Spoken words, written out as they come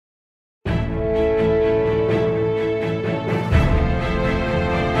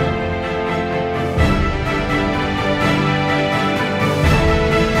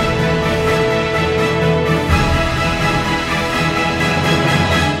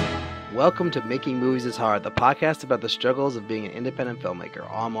welcome to Making Movies is Hard, the podcast about the struggles of being an independent filmmaker.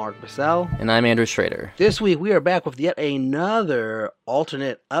 I'm Alrik. And I'm Andrew Schrader. This week we are back with yet another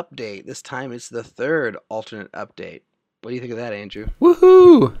alternate update. This time it's the third alternate update. What do you think of that, Andrew?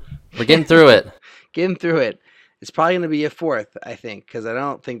 Woohoo! We're getting through it. Getting through it. It's probably going to be a fourth, I think, because I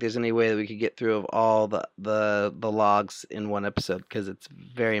don't think there's any way that we could get through of all the logs in one episode, because it's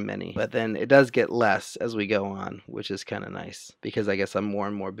very many. But then it does get less as we go on, which is kind of nice, because I guess I'm more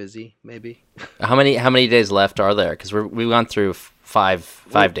and more busy, maybe. How many days left are there? Because we went through five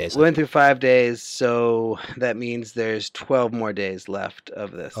days. We went through 5 days, so that means there's 12 more days left of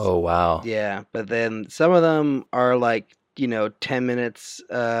this. Oh, wow. Yeah, but then some of them are like, 10 minutes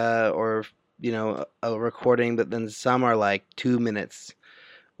or a recording, but then some are like 2 minutes,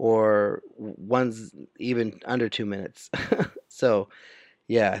 or one's even under 2 minutes. So,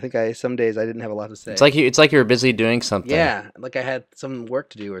 yeah, I think some days I didn't have a lot to say. It's like you were busy doing something. Yeah, like I had some work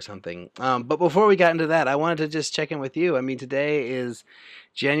to do or something. But before we got into that, I wanted to just check in with you. I mean, today is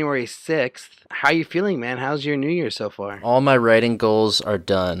January 6th. How are you feeling, man? How's your New Year so far? All my writing goals are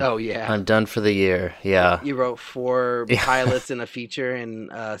done. Oh, yeah. I'm done for the year. Yeah. You wrote 4 pilots and a feature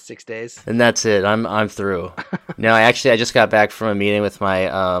in 6 days. And that's it. I'm through. No, I just got back from a meeting with my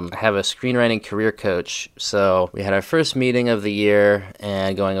I have a screenwriting career coach. So we had our first meeting of the year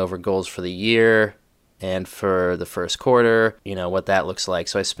and going over goals for the year and for the first quarter, what that looks like.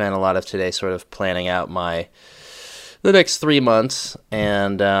 So I spent a lot of today sort of planning out the next 3 months,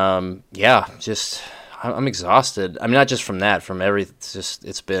 and I'm exhausted. I mean, not just from that, from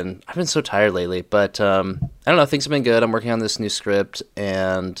everything. I've been so tired lately, but I don't know, things have been good. I'm working on this new script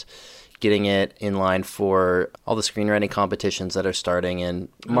and getting it in line for all the screenwriting competitions that are starting in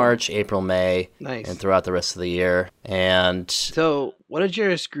March, April, May, nice, and throughout the rest of the year. And so what did your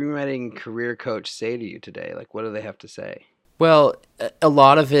screenwriting career coach say to you today? Like, what do they have to say? Well, a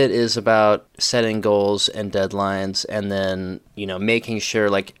lot of it is about setting goals and deadlines, and then, making sure,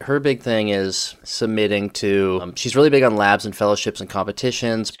 like, her big thing is submitting to, she's really big on labs and fellowships and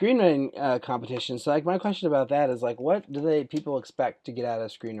competitions. Screenwriting competitions. So, like, my question about that is, like, what do people expect to get out of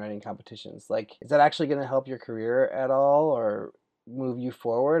screenwriting competitions? Like, is that actually going to help your career at all, or move you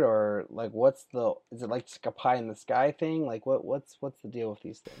forward, or like is it like a pie in the sky thing? Like what's the deal with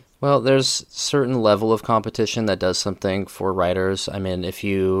these things? Well, there's certain level of competition that does something for writers. I mean, if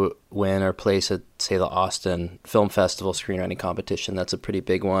you win or place at, say, the Austin Film Festival screenwriting competition, that's a pretty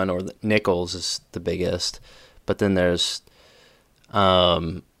big one, or the Nichols is the biggest. But then there's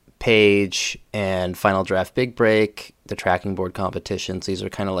Page and Final Draft Big Break, the tracking board competitions. These are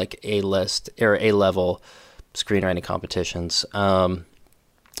kind of like A-list or A-level screenwriting competitions. And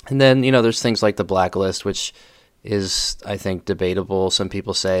then, there's things like the Blacklist, which is, I think, debatable. Some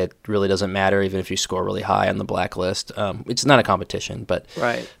people say it really doesn't matter even if you score really high on the Blacklist. It's not a competition, but,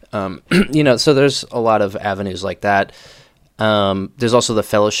 right. So there's a lot of avenues like that. There's also the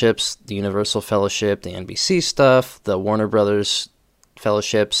fellowships, the Universal Fellowship, the NBC stuff, the Warner Brothers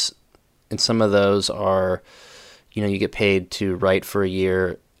fellowships, and some of those are, you get paid to write for a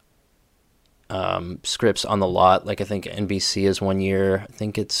year, scripts on the lot. Like, I think NBC is 1 year. I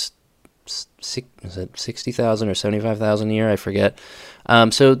think it's is it 60,000 or 75,000 a year? I forget.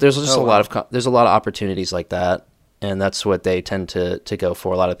 So there's just there's a lot of opportunities like that, and that's what they tend to go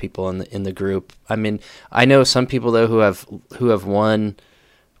for. A lot of people in the group. I mean, I know some people though who have won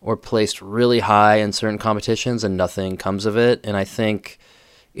or placed really high in certain competitions and nothing comes of it. And I think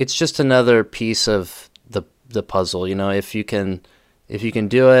it's just another piece of the puzzle. If you can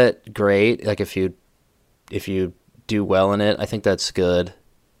do it, great. Like, if you do well in it, I think that's good.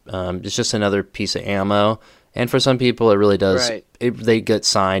 It's just another piece of ammo. And for some people, it really does. Right. They get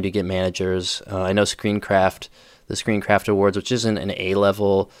signed, you get managers. I know the Screencraft Awards, which isn't an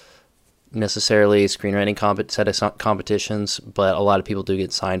A-level necessarily screenwriting set of competitions, but a lot of people do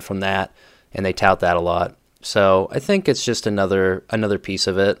get signed from that, and they tout that a lot. So I think it's just another piece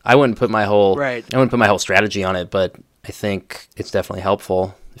of it. I wouldn't put my whole strategy on it, but I think it's definitely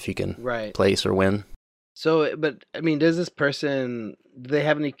helpful if you can place or win. So, but I mean, do they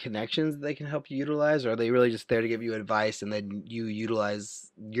have any connections that they can help you utilize, or are they really just there to give you advice and then you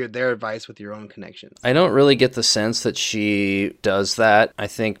utilize their advice with your own connections? I don't really get the sense that she does that. I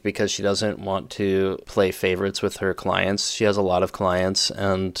think because she doesn't want to play favorites with her clients. She has a lot of clients,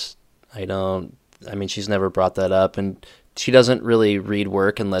 and she's never brought that up, and she doesn't really read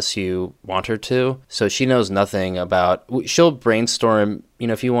work unless you want her to. So she knows nothing about... She'll brainstorm.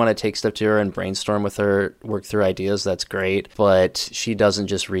 If you want to take stuff to her and brainstorm with her, work through ideas, that's great. But she doesn't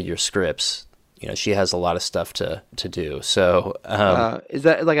just read your scripts. she has a lot of stuff to do. So is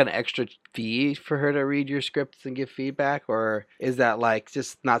that like an extra fee for her to read your scripts and give feedback, or is that like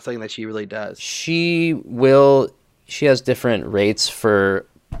just not something that she really does? she has different rates for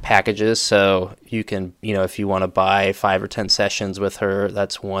packages, so you can, if you want to buy 5 or 10 sessions with her,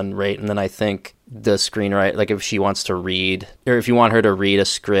 that's one rate. And then I think the screenwriter, like if she wants to read, or if you want her to read a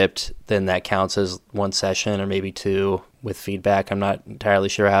script, then that counts as one session or maybe two with feedback. I'm not entirely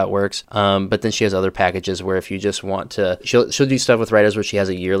sure how it works. But then she has other packages where if you just want to, she'll do stuff with writers where she has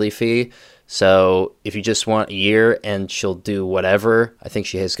a yearly fee. So if you just want a year and she'll do whatever, I think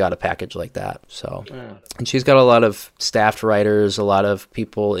she has got a package like that. So, and she's got a lot of staffed writers, a lot of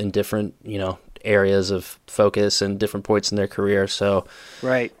people in different, areas of focus and different points in their career. So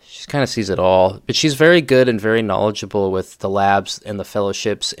right, she kind of sees it all. But she's very good and very knowledgeable with the labs and the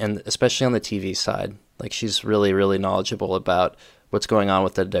fellowships, and especially on the TV side. Like she's really, really knowledgeable about what's going on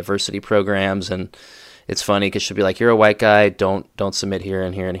with the diversity programs. And it's funny because she'll be like, "You're a white guy. Don't submit here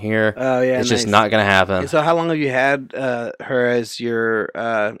and here and here." Oh yeah, it's just not going to happen. So how long have you had her as your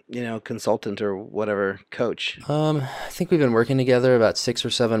consultant or whatever coach? I think we've been working together about 6 or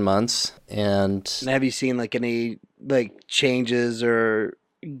 7 months. And have you seen like any like changes or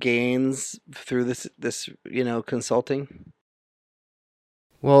gains through this consulting?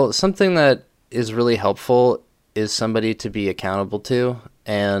 Well, something that is really helpful is somebody to be accountable to,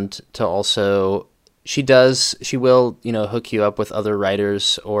 and to also she will hook you up with other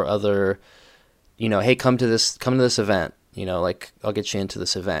writers or other, hey, come to this event, like I'll get you into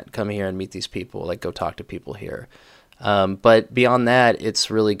this event, come here and meet these people, like go talk to people here. But beyond that,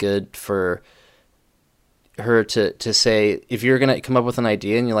 it's really good for her to say, if you're gonna come up with an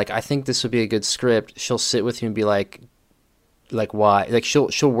idea and you're like, I think this would be a good script, she'll sit with you and be like why, like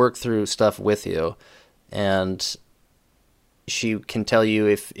she'll work through stuff with you, and she can tell you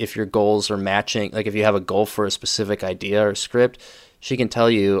if your goals are matching. Like if you have a goal for a specific idea or script, she can tell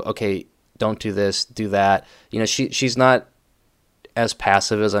you, okay, don't do this, do that. She's not as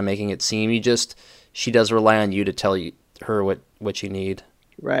passive as I'm making it seem. She does rely on you to tell her what you need.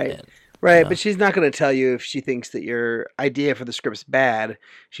 Right. Right, but she's not going to tell you if she thinks that your idea for the script's bad.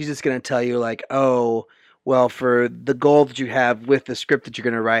 She's just going to tell you like, oh, well, for the goal that you have with the script that you're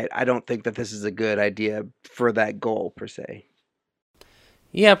going to write, I don't think that this is a good idea for that goal per se.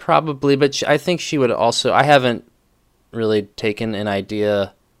 Yeah, probably, but I think she would also. I haven't really taken an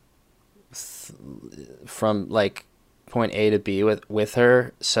idea from like point A to B with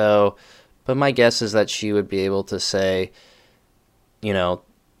her, so. But my guess is that she would be able to say,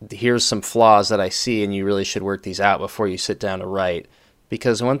 here's some flaws that I see, and you really should work these out before you sit down to write.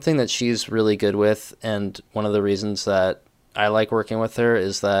 Because one thing that she's really good with, and one of the reasons that I like working with her,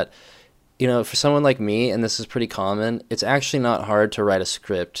 is that, for someone like me, and this is pretty common, it's actually not hard to write a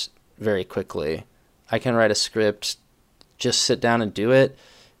script very quickly. I can write a script, just sit down and do it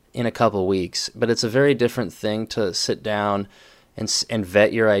in a couple weeks. But it's a very different thing to sit down and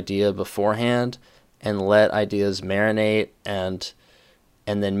vet your idea beforehand and let ideas marinate and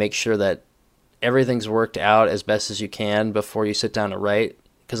then make sure that everything's worked out as best as you can before you sit down to write.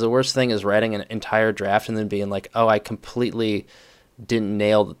 Because the worst thing is writing an entire draft and then being like, oh, I completely didn't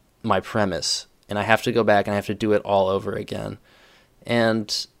nail my premise, and I have to go back and I have to do it all over again.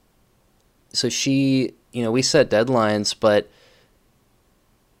 And so she, we set deadlines, but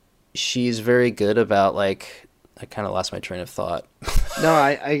she's very good about like, I kind of lost my train of thought. No,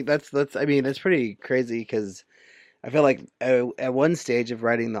 that's pretty crazy, because I feel like at one stage of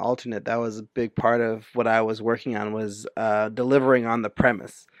writing the alternate, that was a big part of what I was working on, was delivering on the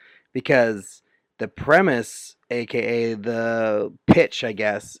premise, because the premise, aka the pitch, I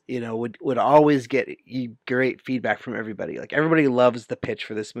guess, would always get great feedback from everybody. Like everybody loves the pitch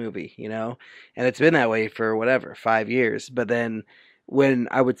for this movie, and it's been that way for whatever 5 years. But then when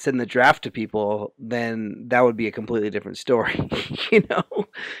I would send the draft to people, then that would be a completely different story,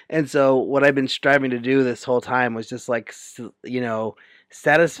 And so what I've been striving to do this whole time was just like,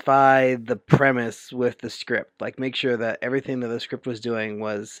 satisfy the premise with the script. Like make sure that everything that the script was doing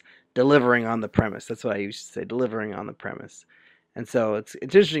was delivering on the premise. That's what I used to say, delivering on the premise. And so it's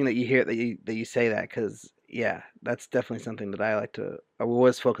interesting that you hear that you say that, because yeah, that's definitely something that I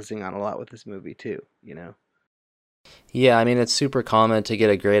was focusing on a lot with this movie too. Yeah, I mean, it's super common to get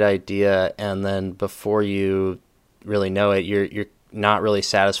a great idea, and then before you really know it, you're not really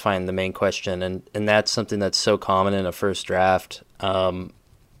satisfying the main question, and that's something that's so common in a first draft.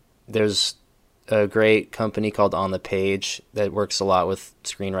 There's a great company called On the Page that works a lot with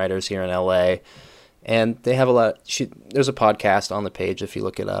screenwriters here in LA, and they have a lot. There's a podcast On the Page if you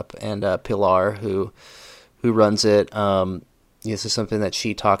look it up, and Pilar who runs it. This is something that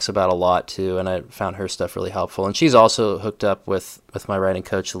she talks about a lot too, and I found her stuff really helpful. And she's also hooked up with my writing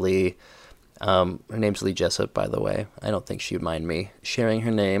coach Lee. Her name's Lee Jessup, by the way. I don't think she'd mind me sharing her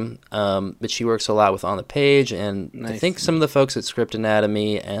name. But she works a lot with On the Page, and I think Nice. some of the folks at Script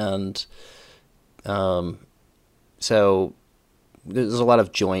Anatomy, and um, so there's a lot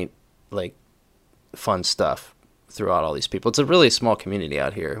of joint, like, fun stuff throughout all these people. It's a really small community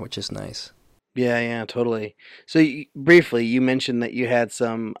out here, which is nice. Yeah, yeah, totally. So briefly, you mentioned that you had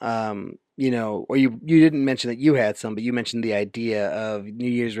some, or you didn't mention that you had some, but you mentioned the idea of New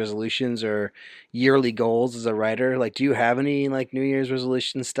Year's resolutions or yearly goals as a writer. Like, do you have any like New Year's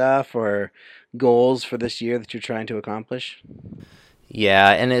resolution stuff or goals for this year that you're trying to accomplish?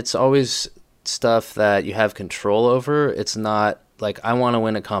 Yeah, and it's always stuff that you have control over. It's not like I want to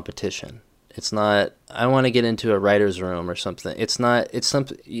win a competition. It's not I want to get into a writer's room or something. It's not it's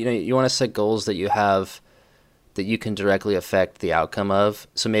something you want to set goals that you have that you can directly affect the outcome of.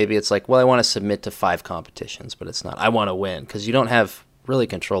 So maybe it's like, well, I want to submit to 5 competitions, but it's not. I want to win because you don't have really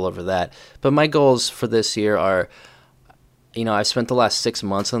control over that. But my goals for this year are, I've spent the last 6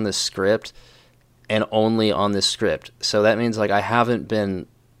 months on this script and only on this script. So that means like as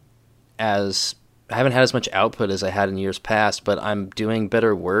I haven't had as much output as I had in years past, but I'm doing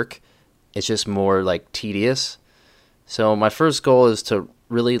better work. It's just more like tedious. So my first goal is to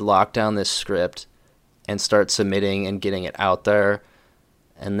really lock down this script and start submitting and getting it out there.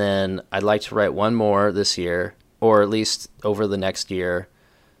 And then I'd like to write one more this year, or at least over the next year.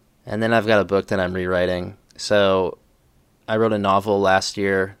 And then I've got a book that I'm rewriting. So I wrote a novel last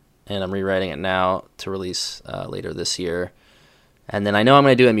year, and I'm rewriting it now to release later this year. And then I know I'm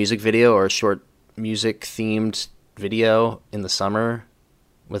going to do a music video or a short music themed video in the summer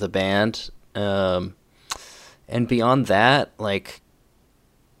with a band. And beyond that, like,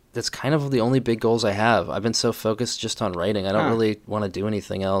 that's kind of the only big goals I have. I've been so focused just on writing. I don't Huh. really want to do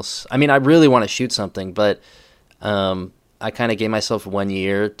anything else. I mean, I really want to shoot something, but I kind of gave myself 1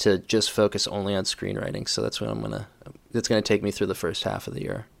 year to just focus only on screenwriting. So that's what that's gonna take me through the first half of the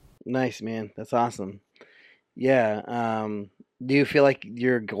year. Nice, man. That's awesome. Yeah. Do you feel like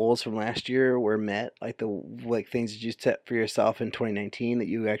your goals from last year were met? Like the like things that you set for yourself in 2019 that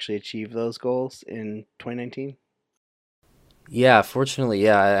you actually achieved those goals in 2019? Yeah, fortunately,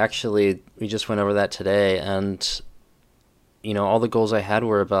 yeah. We just went over that today, and all the goals I had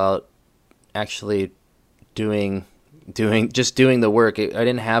were about actually doing, doing the work. I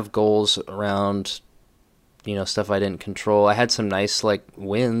didn't have goals around stuff I didn't control. I had some nice like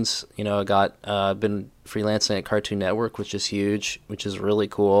wins. I got been freelancing at Cartoon Network, which is huge, which is really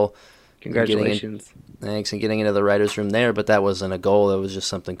cool. And getting in Congratulations. Thanks, and getting into the writers room there, but that wasn't a goal. That was just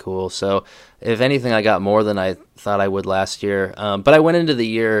something cool. So, if anything, I got more than I thought I would last year. But I went into the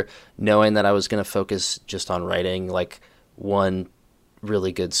year knowing that I was going to focus just on writing like one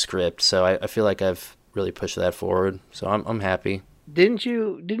really good script. So I feel like I've really pushed that forward. So I'm happy. Didn't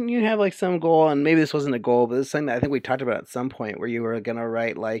you have like some goal, and maybe this wasn't a goal, but this is something that I think we talked about at some point where you were gonna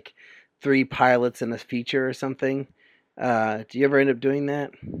write like three pilots and a feature or something. Do you ever end up doing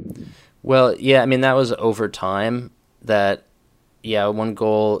that? Well, yeah, I mean that was over time. That Yeah, one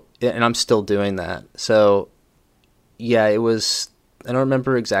goal, and I'm still doing that. So yeah, it was. I don't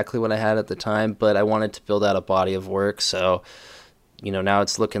remember exactly what I had at the time, but I wanted to build out a body of work. So now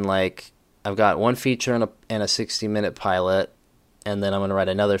it's looking like I've got one feature and a 60-minute pilot, and then I'm going to write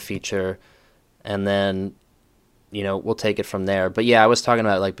another feature, and then we'll take it from there. But yeah, I was talking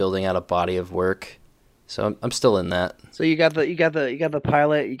about like building out a body of work, so I'm still in that. So you got the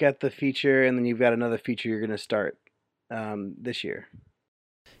pilot, you got the feature, and then you've got another feature you're gonna start this year.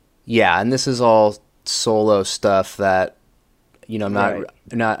 Yeah, and this is all solo stuff that I'm Right.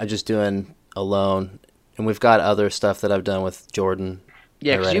 not just doing alone, and we've got other stuff that I've done with Jordan,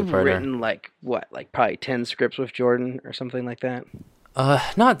 Yeah, my because writing you've partner. written like what, like probably 10 scripts with Jordan or something like that.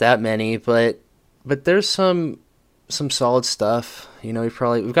 Not that many, but there's some solid stuff.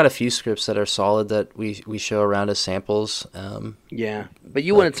 We've got a few scripts that are solid that we show around as samples. Yeah, but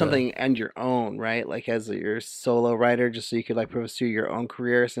you wanted But something on your own, right? Like as your solo writer, just so you could like pursue your own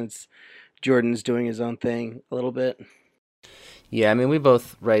career, since Jordan's doing his own thing a little bit. yeah, I mean, we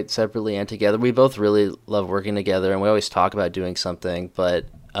both write separately and together. We both really love working together, and we always talk about doing something, but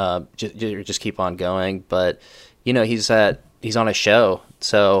just keep on going. But he's on a show,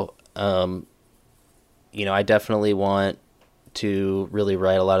 so I definitely want to really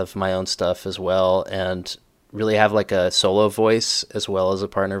write a lot of my own stuff as well, and really have like a solo voice as well as a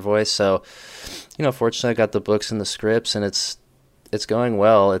partner voice. So, fortunately, I got the books and the scripts, and it's going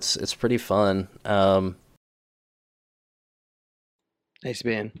well. It's pretty fun. Nice,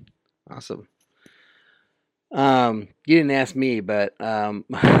 man. Awesome. You didn't ask me, but Yeah,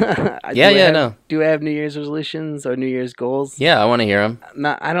 yeah, no. do I have New Year's resolutions or New Year's goals? Yeah, I want to hear them.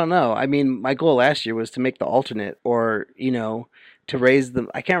 Not, I don't know. I mean, my goal last year was to make the alternate, or to raise the.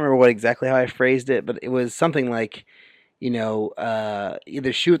 I can't remember what exactly how I phrased it, but it was something like,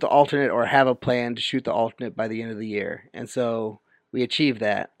 either shoot the alternate or have a plan to shoot the alternate by the end of the year. And so we achieved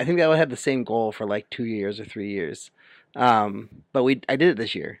that. I think that would have the same goal for like 2 years or 3 years. But I did it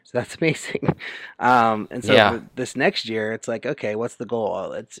this year, so that's amazing. And so Yeah. for this next year, it's like, okay, what's the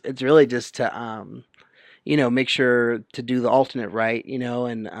goal? It's really just to make sure to do the alternate right,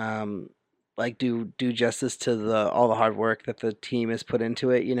 and like do justice to the all the hard work that the team has put into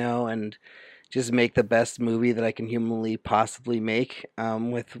it, and just make the best movie that I can humanly possibly make,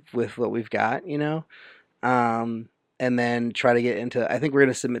 with what we've got, um, and then try to get into. I think we're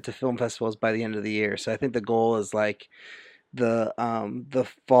going to submit to film festivals by the end of the year. So I think the goal is like the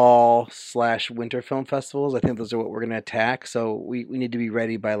fall slash winter film festivals. I think those are what we're going to attack. So we need to be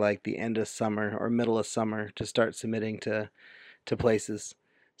ready by like the end of summer or middle of summer to start submitting to places.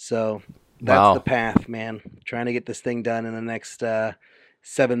 So that's the Wow. path, man. Trying to get this thing done in the next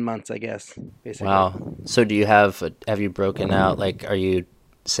 7 months, I guess, basically. Wow. So do you have you broken out, like, are you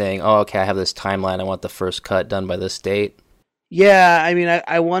saying, "Oh, okay, I have this timeline. I want the first cut done by this date." Yeah, I mean,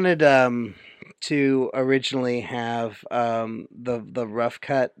 I wanted to originally have the rough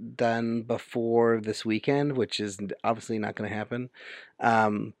cut done before this weekend, which is obviously not going to happen.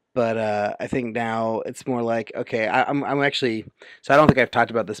 But I think now it's more like, okay, I'm actually, so I don't think I've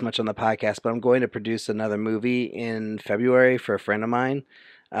talked about this much on the podcast, but I'm going to produce another movie in February for a friend of mine.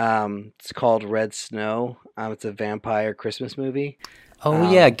 It's called Red Snow. It's a vampire Christmas movie. Oh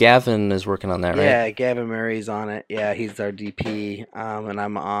yeah, Um, Gavin is working on that, right? yeah, Gavin Murray's on it. Yeah, he's our DP, and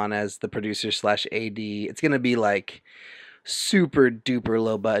I'm on as the producer slash AD. It's gonna be like super duper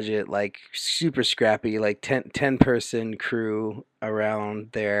low budget, like super scrappy, like ten person crew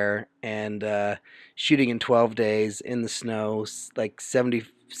around there, and shooting in 12 days in the snow, like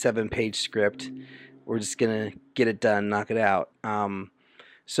 77-page script. We're just gonna get it done, knock it out.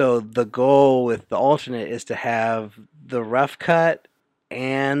 So the goal with the alternate is to have the rough cut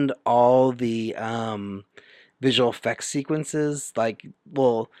and all the visual effects sequences, like,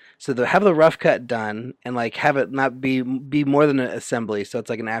 well, so to have the rough cut done and like have it not be more than an assembly, so it's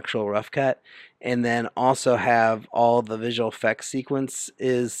like an actual rough cut, and then also have all the visual effects sequence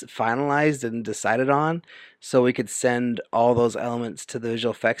is finalized and decided on, so we could send all those elements to the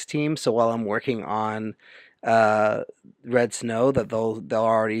visual effects team. So while I'm working on uh Red Snow, that they'll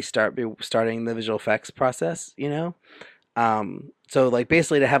already starting the visual effects process, so like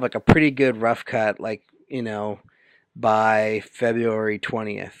basically to have like a pretty good rough cut, like, by February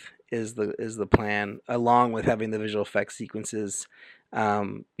 20th is the plan, along with having the visual effects sequences,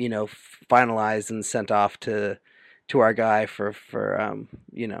 finalized and sent off to our guy for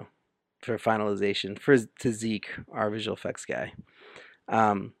finalization for to Zeke, our visual effects guy.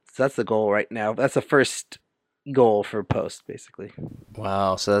 So that's the goal right now. That's the first goal for post, basically.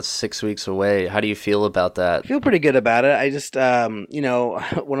 Wow, so that's 6 weeks away. How do you feel about that? Feel pretty good about it. I just,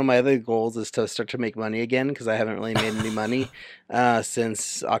 one of my other goals is to start to make money again because I haven't really made any money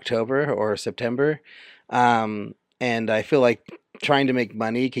since October or September. And I feel like trying to make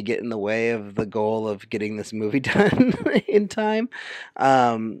money could get in the way of the goal of getting this movie done in time.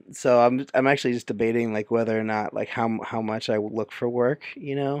 So I'm actually just debating like whether or not like how much I would look for work,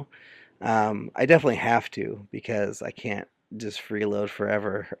 I definitely have to because I can't just freeload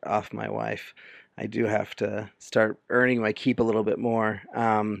forever off my wife. I do have to start earning my keep a little bit more.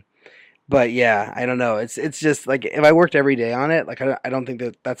 But yeah, I don't know. It's just like if I worked every day on it, like I don't think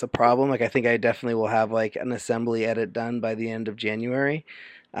that that's a problem. Like I think I definitely will have like an assembly edit done by the end of January.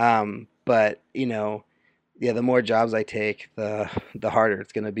 But yeah, the more jobs I take, the harder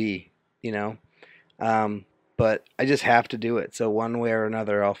it's gonna be. You know. Um, but I just have to do it. So one way or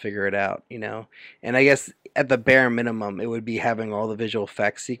another, I'll figure it out. And I guess at the bare minimum, it would be having all the visual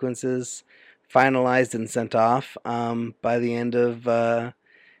effects sequences finalized and sent off by the end of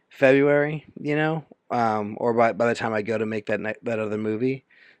February, or by the time I go to make that other movie.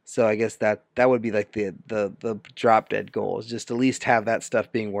 So I guess that would be like the drop dead goal is just at least have that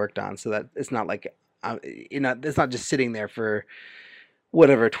stuff being worked on, so that it's not like it's not just sitting there for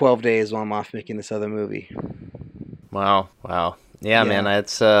whatever 12 days while I'm off making this other movie. Wow, wow. Yeah, man, Yeah.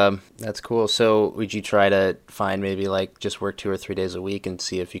 that's cool. So, would you try to find maybe like just work 2 or 3 days a week and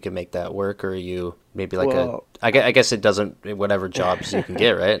see if you can make that work, or you maybe like a Well, I guess it doesn't whatever jobs you can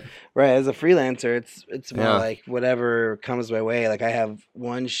get, right? right, as a freelancer, it's more Yeah. like whatever comes my way. Like I have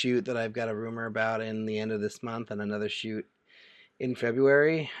one shoot that I've got a rumor about in the end of this month and another shoot in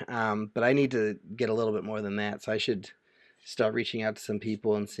February. But I need to get a little bit more than that. So I should start reaching out to some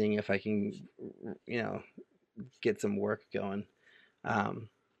people and seeing if I can, you know, get some work going. Um,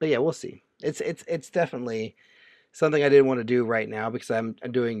 but yeah, we'll see. It's definitely something I didn't want to do right now because I'm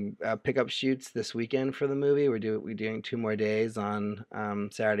doing pickup shoots this weekend for the movie. We're doing 2 more days on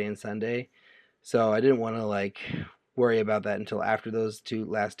Saturday and Sunday, so I didn't want to like worry about that until after those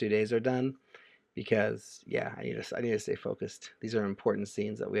last 2 days are done because yeah, I need to stay focused. These are important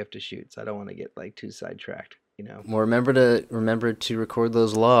scenes that we have to shoot, so I don't want to get like too sidetracked. You know. Well, remember to record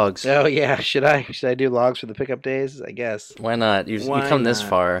those logs. Oh yeah, should I do logs for the pickup days? I guess. Why not? You Why come this not?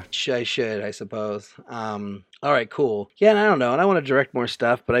 far. I should, I suppose. All right, cool. Yeah, and I don't know, and I want to direct more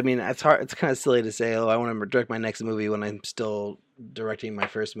stuff, but I mean, it's hard. It's kind of silly to say, oh, I want to direct my next movie when I'm still directing my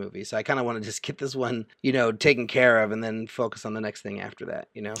first movie. So I kind of want to just get this one, taken care of, and then focus on the next thing after that.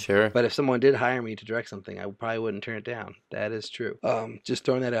 Sure. But if someone did hire me to direct something, I probably wouldn't turn it down. That is true. Just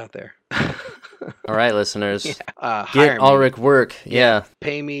throwing that out there. All right, listeners. Yeah. Get Alrik work. Yeah.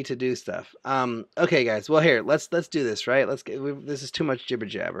 Pay me to do stuff. Okay, guys. Well, here, let's do this, right? This is too much jibber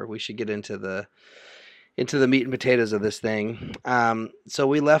jabber. We should get into the meat and potatoes of this thing. So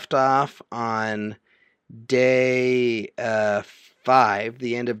we left off on day 5,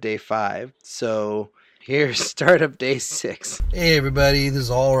 the end of day 5. So here's start of day 6. Hey everybody, this is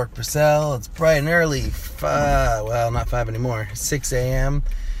Alrik Purcell. It's bright and early. Well, not 5 anymore. 6 a.m.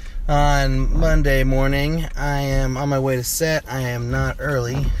 on Monday morning. I am on my way to set. I am not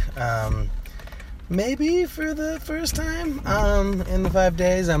early. Maybe for the first time in the 5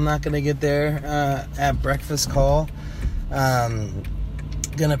 days. I'm not going to get there at breakfast call.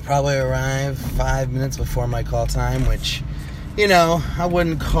 Gonna probably arrive 5 minutes before my call time, which, I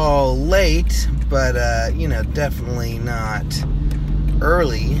wouldn't call late, but, definitely not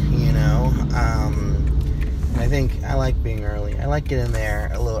early, I think I like being early. I like getting there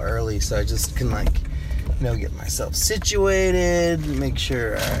a little early so I just can, get myself situated, make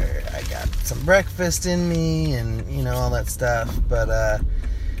sure I got some breakfast in me and, all that stuff. But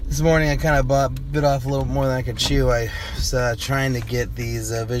this morning I kind of bit off a little more than I could chew. I was trying to get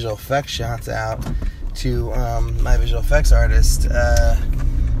these visual effects shots out to my visual effects artist,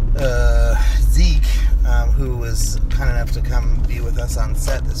 Zeke, who was kind enough to come be with us on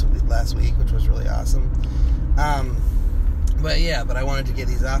set last week, which was really awesome. But I wanted to get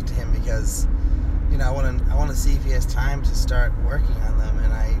these off to him because I want to see if he has time to start working on them,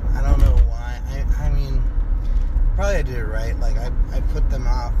 and I don't know why. I mean, probably I did it right. Like I put them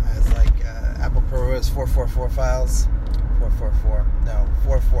out as Apple ProRes 444 files,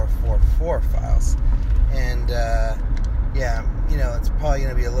 4444 files, and it's probably going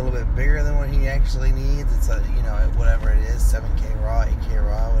to be a little bit bigger than what he actually needs. It's whatever it is, 7K raw, 8K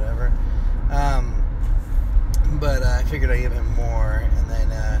raw, whatever. But I figured I'd give him more, and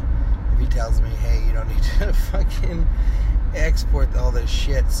then if he tells me, hey, you don't need to fucking export all this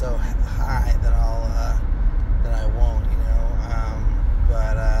shit so high, then I won't,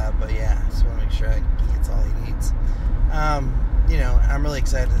 but yeah, just want to make sure he gets all he needs. I'm really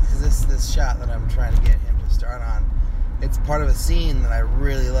excited because this shot that I'm trying to get him to start on, it's part of a scene that I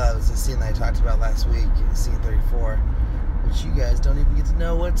really love. It's a scene that I talked about last week, scene 34, which you guys don't even get to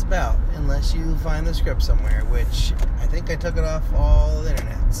know what it's about unless you find the script somewhere, which I think I took it off all the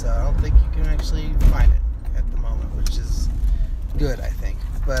internet, so I don't think you can actually find it at the moment, which is good, I think.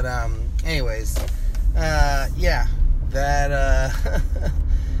 But anyways, that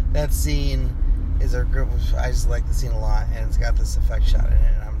that scene is a group. I just like the scene a lot, and it's got this effect shot in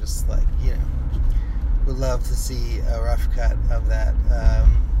it, and I'm just like, would love to see a rough cut of that,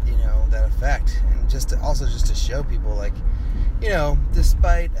 that effect, and just to show people,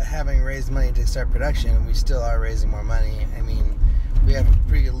 despite having raised money to start production, we still are raising more money. I mean, we have a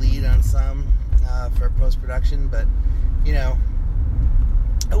pretty good lead on some for post-production, but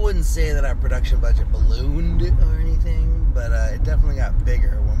I wouldn't say that our production budget ballooned or anything, but it definitely got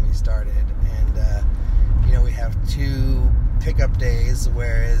bigger when we started, and we have 2 pickup days,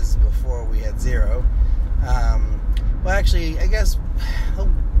 whereas before we had 0. Well, actually, I guess a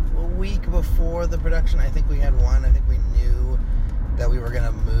week before the production, I think we had 1. I think we knew that we were going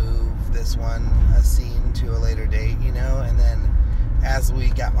to move this a scene to a later date, and then as we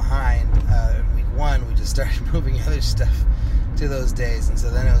got behind in week 1, we just started moving other stuff to those days, and so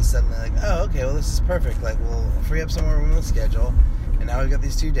then it was suddenly like, oh, okay, well, this is perfect. We'll free up some more room in the schedule, and now we've got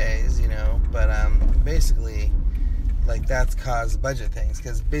these 2 days, but basically, that's caused budget things,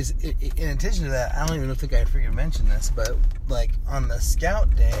 because in addition to that, I don't even think I forgot to mention this, but on the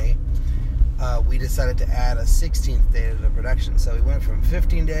scout day, we decided to add a 16th day to the production, so we went from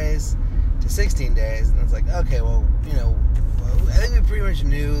 15 days to 16 days, and it's like, okay, well, I think we pretty much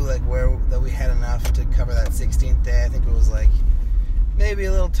knew like that we had enough to cover that 16th day. I think it was like maybe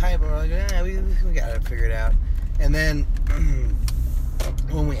a little tight, but we're like, we got it figured out. And then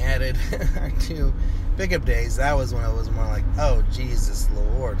when we added our 2 pickup days, that was when it was more like, oh Jesus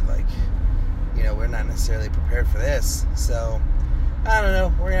Lord, like, you know, we're not necessarily prepared for this. So I don't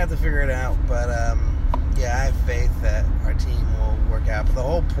know, we're gonna have to figure it out. But yeah, I have faith that our team will work out. But the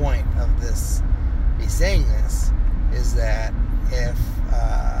whole point of me saying this is that if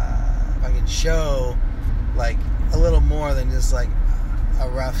I can show like a little more than just like a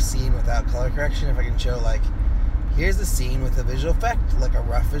rough scene without color correction, if I can show like, here's the scene with a visual effect, like a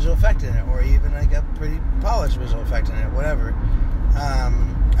rough visual effect in it, or even like a pretty polished visual effect in it, whatever,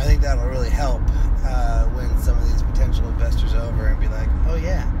 I think that'll really help win some of these potential investors over and be like, oh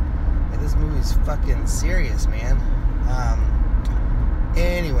yeah, this movie's fucking serious, man.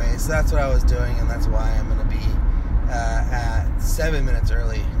 Anyways, that's what I was doing, and that's why I'm going to be at 7 minutes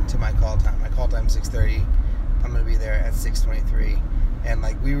early to my call time. My call time 6:30. I'm going to be there at 6:23. And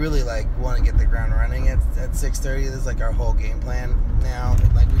like, we really like want to get the ground running at 6:30. This is like our whole game plan now.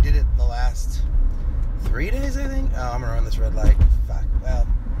 And like, we did it the last 3 days, I think. Oh, I'm going to run this red light. Fuck. Well,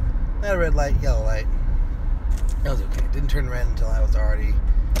 that red light, yellow light. That was okay. It didn't turn red until I was already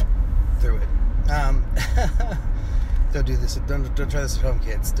through it. Don't do this. Don't try this at home,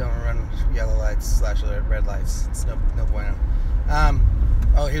 kids. Don't run yellow lights / red lights. It's no bueno.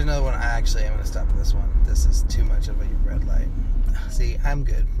 Oh, here's another one. I'm going to stop at this one. This is too much of a red light. See, I'm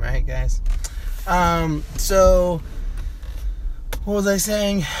good, right, guys? So what was I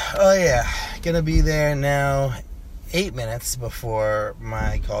saying? Oh yeah, gonna be there now 8 minutes before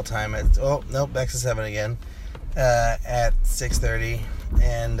my call time back to 7 again, at 6:30.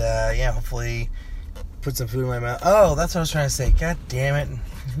 And yeah, hopefully put some food in my mouth. Oh, that's what I was trying to say. God damn it.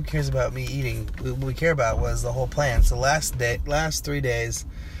 Who cares about me eating? What we care about was the whole plan. So last 3 days,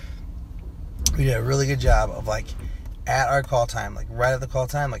 we did a really good job of like, at our call time, like right at the call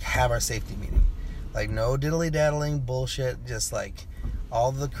time, like have our safety meeting. Like no diddly-daddling bullshit, just like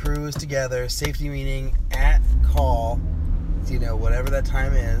all the crew is together, safety meeting at call, you know, whatever that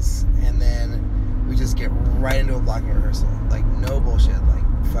time is, and then we just get right into a blocking rehearsal. Like no bullshit, like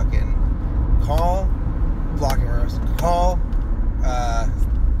fucking call, blocking rehearsal, call,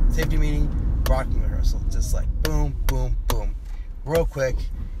 safety meeting, blocking rehearsal. Just like boom, boom, boom, real quick,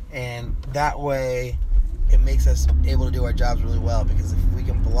 and that way it makes us able to do our jobs really well, because if we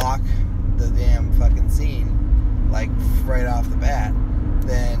can block the damn fucking scene like right off the bat,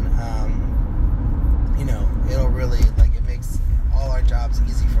 then you know, it'll really, like, it makes all our jobs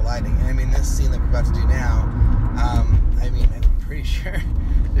easy for lighting. And I mean, this scene that we're about to do now, I mean, I'm pretty sure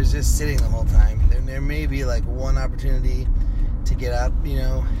there's just sitting the whole time. There may be like one opportunity to get up, you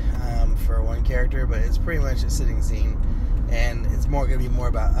know, for one character, but it's pretty much a sitting scene. And it's going to be more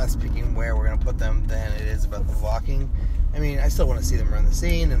about us picking where we're going to put them than it is about the blocking. I mean, I still want to see them run the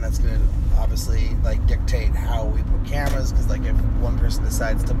scene, and that's going to obviously like dictate how we put cameras, because like if one person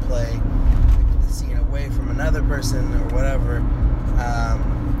decides to play the scene away from another person or whatever,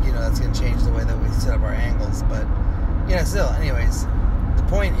 you know, that's going to change the way that we set up our angles. But yeah, still, anyways, the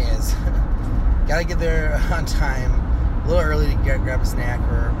point is, gotta get there on time, a little early to grab a snack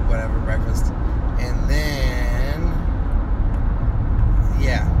or whatever, breakfast, and then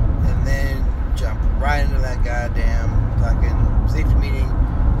jump right into that goddamn fucking safety meeting.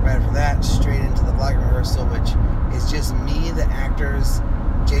 Right after that, straight into the blocking rehearsal, which is just me, the actors,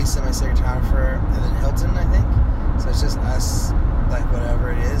 Jason, my cinematographer, and then Hilton, I think. So it's just us, like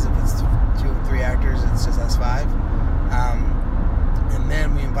whatever it is. If it's 2 or 3 actors, it's just us 5. And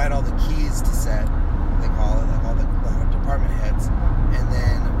then we invite all the keys to set, they call it, like all the department heads, and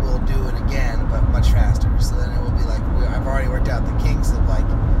then we'll do it again, but much faster. So then it will be like, I've already worked out the kinks of like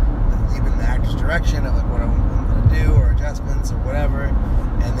even the actor's direction of like what I'm going to do, or adjustments or whatever,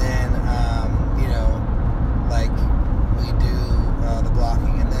 and then you know, like we do the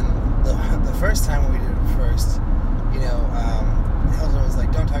blocking. And then the first time when we did it first, you know, Hilton was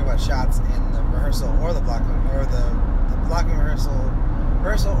like, don't talk about shots in the rehearsal or the blocking, or the blocking rehearsal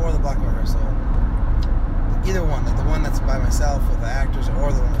or the blocking rehearsal, either one, like the one that's by myself with the actors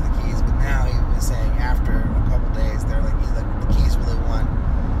or the one with the keys. But now he was saying after a couple days, they're like, he's like, the keys really want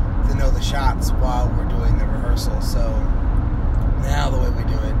to know the shots while we're doing the rehearsal. So now the way we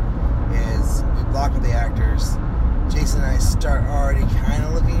do it is we block with the actors. Jason and I start already kind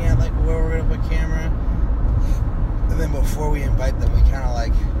of looking at like where we're going to put camera, and then before we invite them, we kind of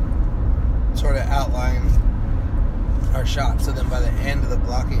like sort of outline our shots. So then by the end of the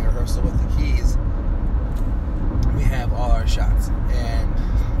blocking rehearsal with the keys, we have all our shots and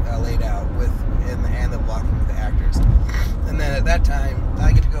laid out with and the blocking with the actors. And then at that time,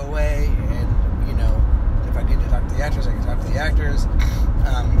 I get to go away, and if I need to talk to the actors, I can talk to the actors. If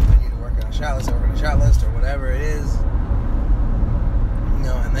I need to work on a shot list, I work on a shot list, or whatever it is.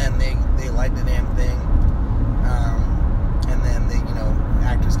 And then they light the damn thing. And then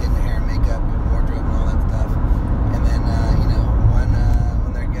actors get in the hair and makeup and wardrobe and all that stuff. And then when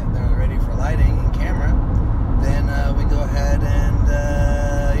they're ready for lighting and camera, then we go ahead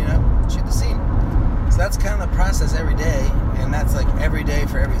and shoot the scene. So that's kind of the process every day, and that's like every day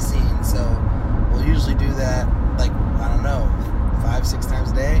for every scene. So we'll usually do that, like, I don't know, 5-6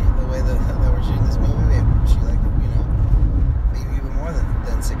 times a day. The way that we're shooting this movie, we shoot like maybe even more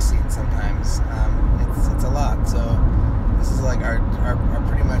than 6 scenes sometimes. It's a lot. So this is like our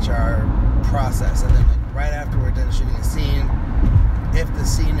pretty much our process. And then like right after we're done shooting a scene, if the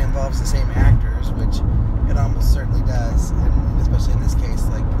scene involves the same actors, which it almost certainly does, and especially in this case,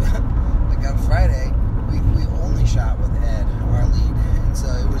 like like on Friday, we only shot with Ed, our lead, and so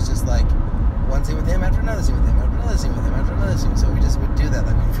it was just like one scene with him after another scene with him after another scene with him after another scene. So we just would do that.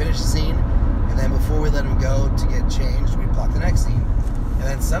 Like we'd finish the scene, and then before we let him go to get changed, we'd block the next scene. And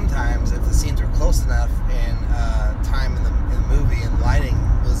then sometimes, if the scenes were close enough in time in the movie and lighting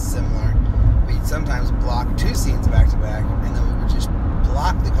was similar, we'd sometimes block 2 scenes back to back, and then we would just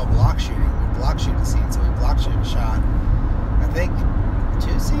block. They call block shooting. We'd block shoot a scene, so we block shoot a shot. I think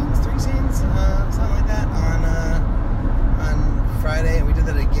 2 scenes, 3 scenes, something like that on Friday, and we did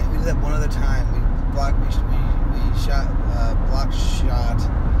that again. We did that one other time. We shot block shot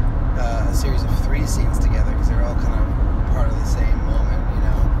a series of 3 scenes together because they were all kind of part of the same moment,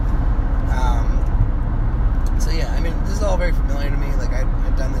 So yeah, I mean, this is all very familiar to me. Like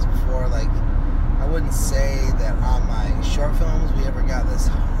I've done this before. Like I wouldn't say that on my short films we ever got this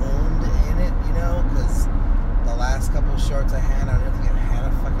honed in it, because the last couple of shorts I had, I don't think I had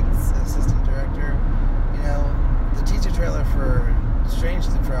a fucking assistant director. The teaser trailer for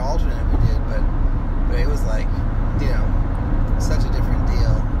for Alternate we did, but it was like, such a different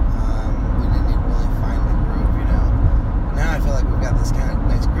deal. We didn't even really find the groove, Now I feel like we've got this kind of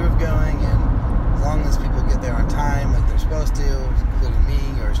nice groove going, and as long as people get there on time, like they're supposed to, including me,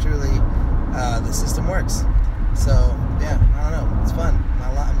 yours truly, the system works. So yeah, I don't know, it's fun.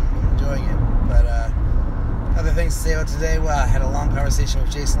 I'm enjoying it. But other things to say about today. Well, I had a long conversation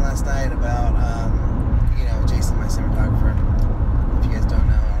with Jason last night about, Jason, my cinematographer. If you guys don't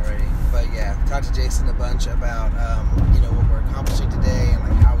know already, but yeah, talked to Jason a bunch about what we're accomplishing today and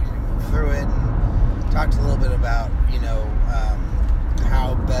like how we need to move through it, and talked a little bit about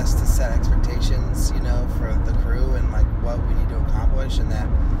how best to set expectations for the crew and like what we need to accomplish, and that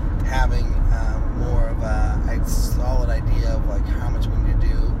having more of a solid idea of like how much we need to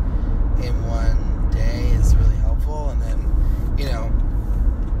do in one day is really helpful. And then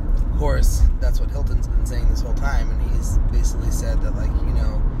of course that's what Hilton's been saying this whole time, and he's basically said that like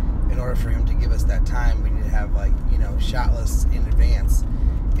in order for him to give us that time, we need to have like shot lists in advance,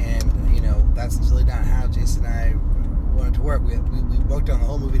 and that's really not how Jason and I wanted to work. We worked on the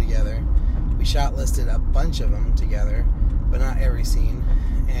whole movie together. We shot listed a bunch of them together, but not every scene.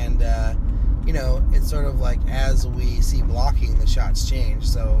 And it's sort of like as we see blocking, the shots change.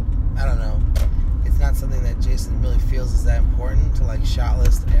 So I don't know. It's not something that Jason really feels is that important to like shot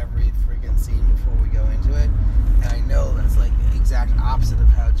list every freaking scene before we go into it. And I know that's like the exact opposite of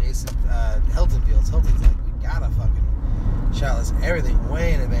how Hilton feels. Hilton's like, we gotta fucking shot list everything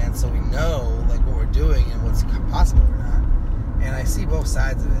way in advance so we know like what we're doing and what's possible or not. And I see both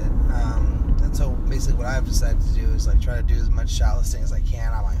sides of it. And so basically what I've decided to do is like try to do as much shot listing as I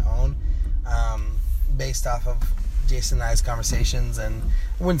can on my own, based off of Jason and I's conversations. And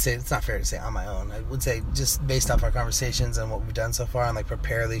I wouldn't say, it's not fair to say on my own, I would say just based off our conversations and what we've done so far, and like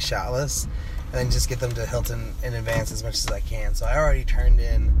prepare these shot lists and then just get them to Hilton in advance as much as I can. So I already turned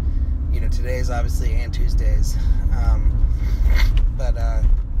in today's obviously and Tuesdays, but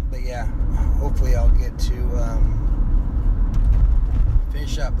yeah, hopefully I'll get to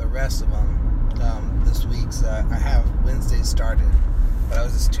finish up the rest of them this week. So I have Wednesdays started, but I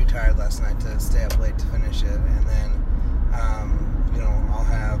was just too tired last night to stay up late to finish it. And then I'll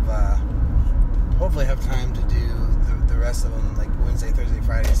have hopefully have time to do the rest of them, like Wednesday, Thursday,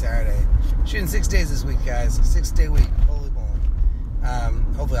 Friday, Saturday. Shooting 6 days this week, guys. 6-day week. Holy moly.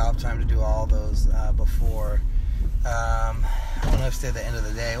 Hopefully I'll have time to do all those before. I don't know if it's at the end of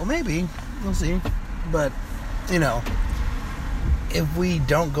the day. Well, maybe. We'll see. But, if we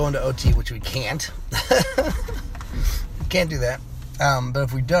don't go into OT, which we can't. Can't do that. But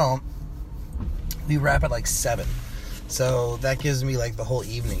if we don't, we wrap at like 7. So that gives me like the whole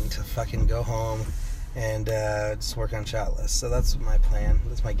evening to fucking go home and just work on shot lists. So that's my plan.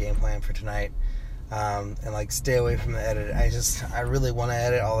 That's my game plan for tonight. and like stay away from the edit. I really want to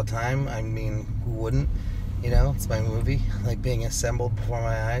edit all the time. I mean, who wouldn't? You know, it's my movie, like being assembled before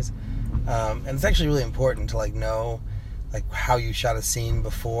my eyes. And it's actually really important to like know like how you shot a scene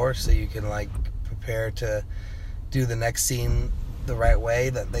before, so you can like prepare to do the next scene the right way,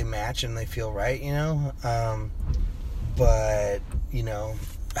 that they match and they feel right, you know. But you know,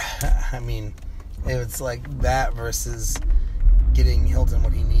 I mean, it's like that versus getting Hilton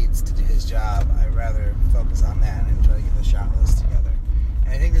what he needs to do his job. I'd rather focus on that and try to get the shot list together.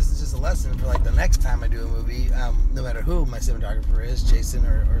 And I think this is just a lesson for like the next time I do a movie, no matter who my cinematographer is, Jason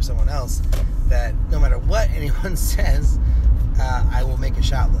or someone else, that no matter what anyone says, I will make a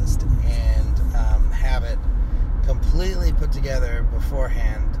shot list and have it completely put together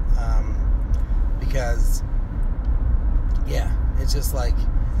beforehand, because yeah, it's just like,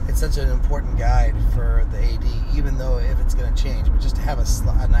 it's such an important guide for the AD, even though if it's going to change, but just to have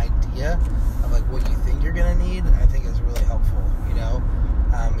an idea of like what you think you're going to need, I think is really helpful, you know,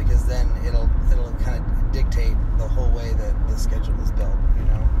 because then it'll kind of dictate the whole way that the schedule is built, you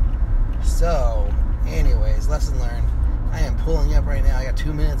know. So, anyways, lesson learned. I am pulling up right now. I got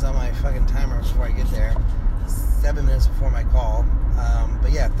 2 minutes on my fucking timer before I get there. 7 minutes before my call.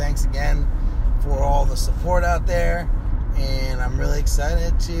 But yeah, thanks again for all the support out there. And I'm really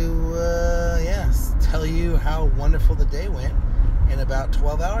excited to, tell you how wonderful the day went in about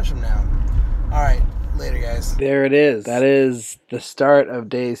 12 hours from now. All right, later, guys. There it is. That is the start of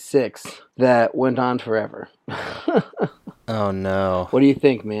day 6 that went on forever. Oh, no. What do you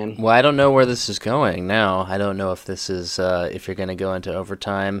think, man? Well, I don't know where this is going now. I don't know if this is, if you're going to go into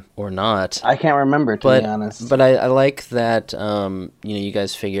overtime or not. I can't remember, to be honest. But I like that, you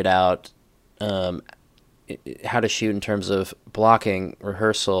guys figured out how to shoot in terms of blocking,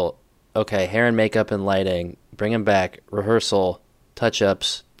 rehearsal, okay, hair and makeup and lighting, bring them back, rehearsal,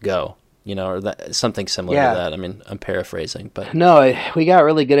 touch-ups, go. You know, or something similar to that. I mean, I'm paraphrasing, but no, we got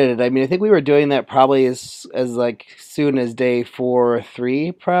really good at it. I mean, I think we were doing that probably as like soon as day 4 or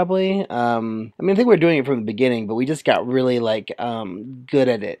 3, probably. I mean, I think we were doing it from the beginning, but we just got really like good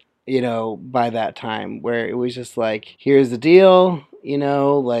at it, you know, by that time, where it was just like, here's the deal, you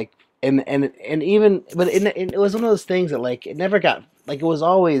know, like, and even, but it was one of those things that like it never got. Like, it was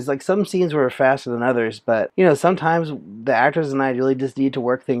always, like, some scenes were faster than others, but, you know, sometimes the actors and I really just need to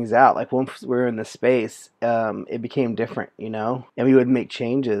work things out. Like, once we were in the space, it became different, you know? And we would make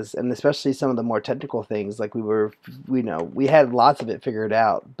changes, and especially some of the more technical things, like, we had lots of it figured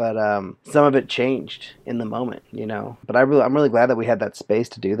out, but some of it changed in the moment, you know? But I'm really glad that we had that space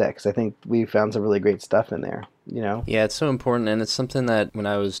to do that, because I think we found some really great stuff in there. You know? Yeah, it's so important, and it's something that when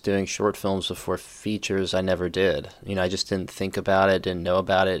I was doing short films before features, I never did. You know, I just didn't think about it, didn't know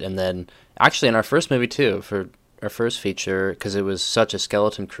about it, and then actually in our first movie too, for our first feature, because it was such a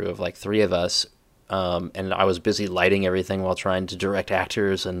skeleton crew of like 3 of us, and I was busy lighting everything while trying to direct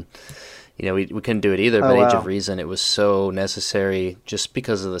actors, and you know, we couldn't do it either. But Age of Reason, it was so necessary just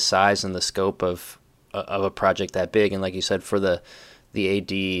because of the size and the scope of a project that big, and like you said, for the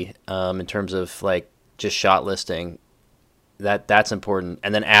AD, in terms of like just shot listing, that's important.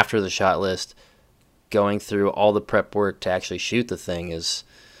 And then after the shot list, going through all the prep work to actually shoot the thing is,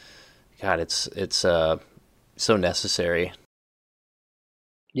 God, it's so necessary.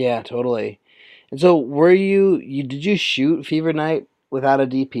 Yeah, totally. And so were did you shoot Fever Night without a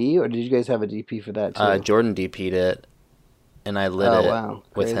DP, or did you guys have a DP for that too? Jordan DP'd it, and I lit it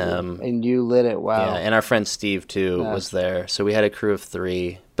with him. And you lit it, wow. Yeah, and our friend Steve too was there. So we had a crew of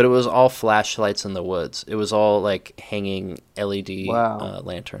 3, but it was all flashlights in the woods. It was all like hanging LED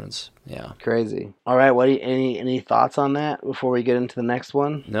lanterns. Yeah, crazy. All right, any thoughts on that before we get into the next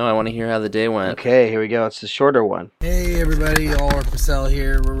one? No, I want to hear how the day went. Okay, here we go. It's the shorter one. Hey everybody, Alrik Purcell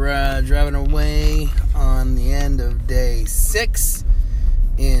here. We're driving away on the end of day 6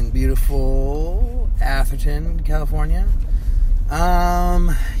 in beautiful Atherton, California. How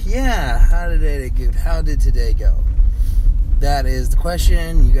did today go? That is the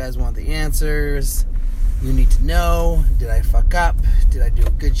question. You guys want the answers. You need to know. Did I fuck up? Did I do a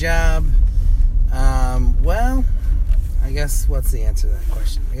good job? Well, I guess what's the answer to that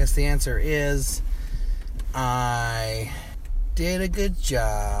question? I guess the answer is I did a good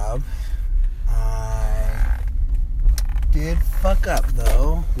job. I did fuck up,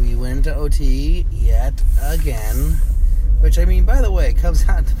 though. We went to OT yet again. Which, I mean, by the way, comes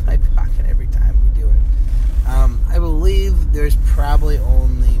out to my pocket every time we do it. I believe there's probably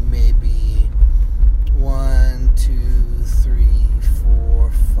only maybe 1, 2, 3,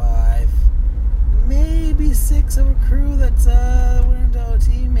 4, 5, maybe 6 of a crew that's went into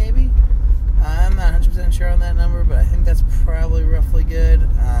OT, maybe. I'm not 100% sure on that number, but I think that's probably roughly good.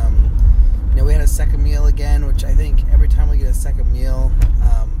 we had a second meal again, which I think every time we get a second meal,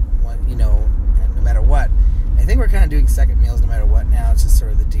 no matter what, I think we're kind of doing second meals no matter what now. It's just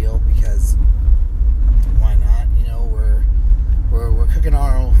sort of the deal, because why not? We're cooking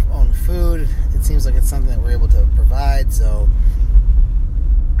our own food. It seems like it's something that we're able to provide, so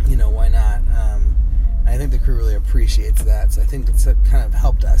why not? I think the crew really appreciates that, so I think it's kind of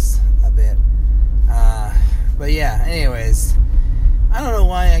helped us a bit. But yeah, anyways, I don't know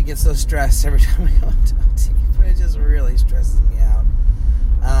why I get so stressed every time we go to OT, but it just really stresses me out.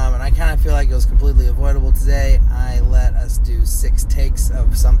 And I kind of feel like it was completely avoidable today. I let us do 6 takes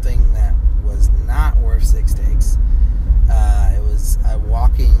of something that was not worth 6 takes. It was a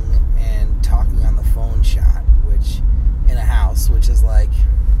walking and talking on the phone shot, which in a house, which is like,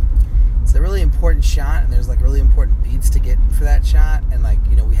 it's a really important shot, and there's like really important beats to get for that shot, and like,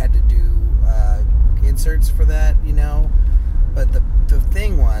 we had to do inserts for that, but the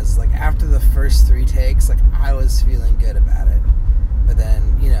thing was, like, after the first 3 takes, like, I was feeling good about it, but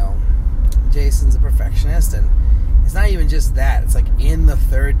then, Jason's a perfectionist, and it's not even just that, it's like in the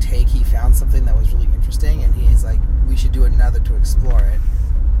 3rd take he found something that was really interesting, and he's like, we should do another to explore it,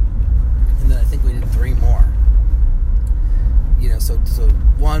 and then I think we did 3 more, so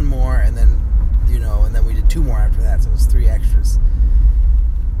 1 more, and then and then we did 2 more after that, so it was 3 extras.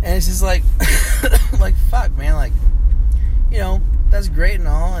 And it's just like like, fuck, man, like, that's great and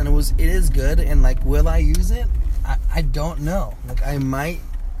all, and it is good, and like, will I use it? I don't know. Like, I might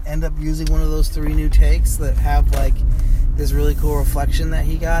end up using one of those 3 new takes that have like this really cool reflection that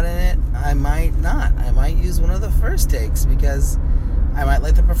he got in it. I might not. I might use one of the first takes because I might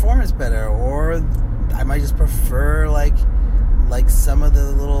like the performance better, or I might just prefer like some of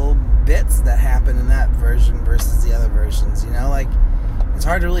the little bits that happen in that version versus the other versions, like, it's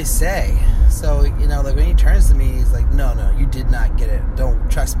hard to really say. So, like, when he turns to me, he's like, no, you did not get it.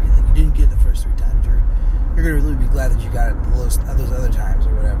 Don't trust me. Like, you didn't get it the first 3 times. You're going to really be glad that you got it those other times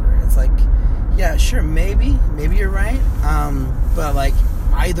or whatever. It's like, yeah, sure, maybe you're right. But like,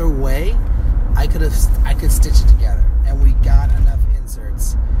 either way, I could stitch it together, and we got enough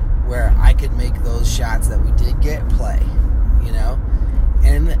inserts where I could make those shots that we did get play,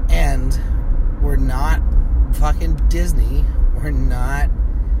 and in the end, we're not fucking Disney, we're not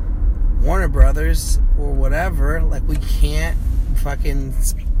Warner Brothers or whatever. Like, we can't fucking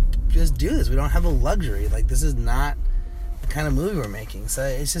just do this. We don't have the luxury. Like, this is not the kind of movie we're making. So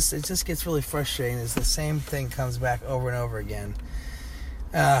it just gets really frustrating as the same thing comes back over and over again.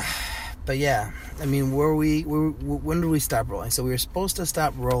 But yeah, I mean, when did we stop rolling? So we were supposed to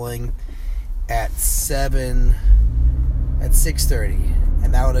stop rolling at 6:30,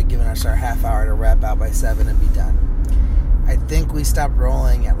 and that would have given us our half hour to wrap out by 7 and be done. I think we stopped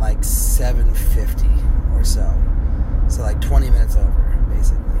rolling at like 7:50 or so. So like 20 minutes over,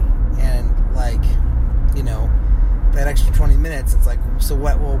 basically. And like, that extra 20 minutes, it's like, so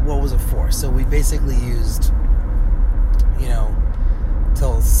what was it for? So we basically used,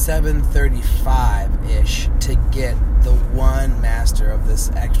 till 7:35-ish to get the one master of this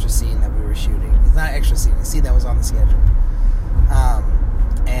extra scene that we were shooting. It's not extra scene, a scene that was on the schedule.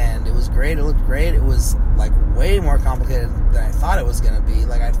 And it was great, it looked great. It was like way more complicated than I thought it was going to be.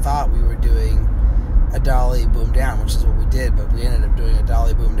 Like, I thought we were doing a dolly boom down, which is what we did, but we ended up doing a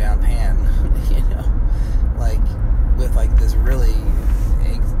dolly boom down pan, like with like this really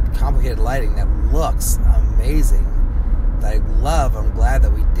complicated lighting that looks amazing, that I love. I'm glad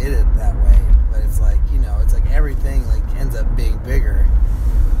that we did it that way, but it's like, it's like everything like ends up being bigger,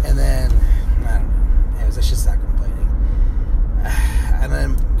 and then I don't know. Anyways, I should stop complaining. And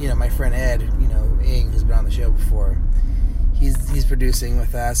then my friend Ed, Ing, who's been on the show before, he's producing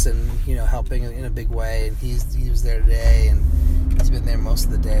with us and helping in a big way, and he was there today, and he's been there most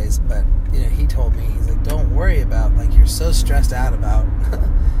of the days. But he told me, he's like, don't worry about, like, you're so stressed out about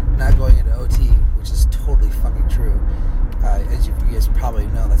not going into OT, which is totally fucking true. As you guys probably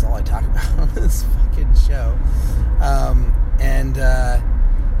know, that's all I talk about on this fucking show. And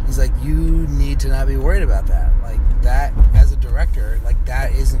he's like, you need to not be worried about that. Like, that, as a director, like,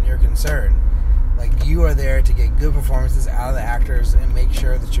 that isn't your concern. Like, you are there to get good performances out of the actors and make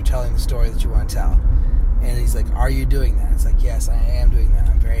sure that you're telling the story that you want to tell. And he's like, are you doing that? It's like, yes, I am doing that.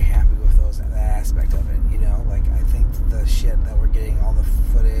 I'm very happy with that aspect of it, Like, I think the shit that we're getting, all the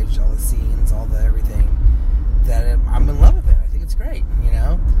footage, all the scenes, all the everything, that I'm in love with it. I think it's great,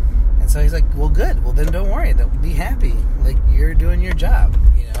 And so he's like, well, good. Well, then don't worry. Be happy. Like, you're doing your job,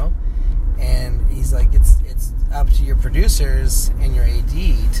 And he's like, it's up to your producers and your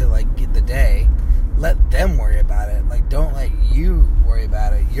AD to, like, get the day. Let them worry about it. Like, don't let you worry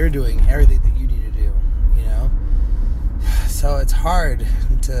about it. You're doing everything that you need to do, So it's hard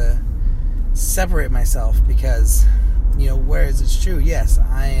to separate myself because, whereas it's true, yes,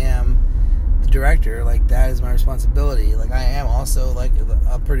 I am the director, like that is my responsibility. Like I am also like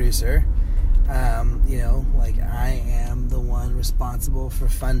a producer. Like I am the one responsible for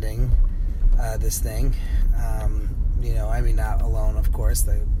funding this thing. I mean, not alone, of course.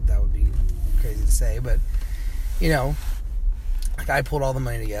 That would be crazy to say, but like I pulled all the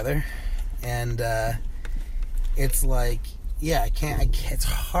money together, and it's like, yeah, I can't. It's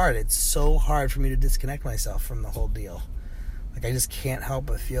hard. It's so hard for me to disconnect myself from the whole deal. Like I just can't help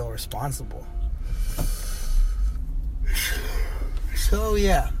but feel responsible. So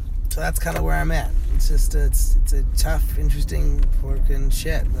yeah. So that's kind of where I'm at. It's just it's a tough, interesting fucking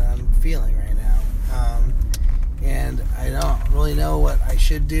shit that I'm feeling right now. And I don't really know what I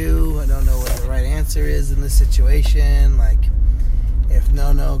should do. I don't know what the right answer is in this situation. Like, if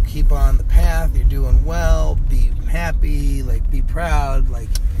no, keep on the path. You're doing well. Be happy. Like, be proud. Like,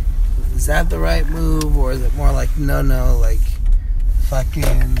 is that the right move, or is it more like no, like,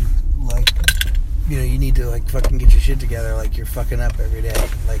 fucking, like, you need to like fucking get your shit together. Like you're fucking up every day.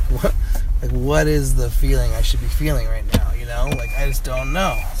 Like what is the feeling I should be feeling right now? Like I just don't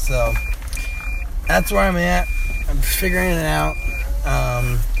know. So that's where I'm at. I'm figuring it out.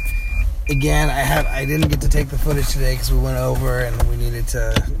 Again, I didn't get to take the footage today because we went over and we needed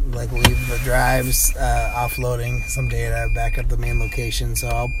to like leave the drives offloading some data back at the main location. So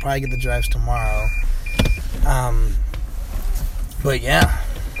I'll probably get the drives tomorrow. But yeah,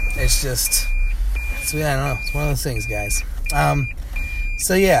 it's just. So yeah, I don't know. It's one of those things, guys.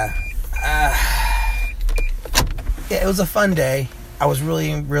 So yeah, it was a fun day. I was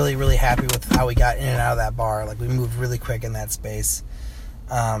really, really, really happy with how we got in and out of that bar. Like we moved really quick in that space,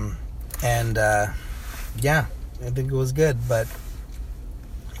 yeah, I think it was good. But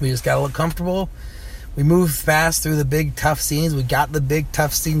we just got to look comfortable. We moved fast through the big tough scenes. We got the big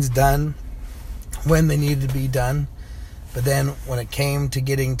tough scenes done when they needed to be done. But then when it came to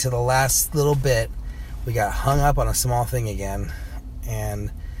getting to the last little bit, we got hung up on a small thing again.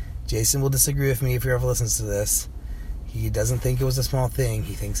 And Jason will disagree with me if he ever listens to this. He doesn't think it was a small thing.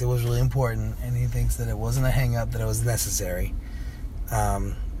 He thinks it was really important, and he thinks that it wasn't a hang-up, that it was necessary.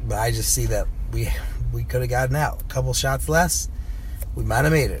 But I just see that we could have gotten out. A couple shots less, we might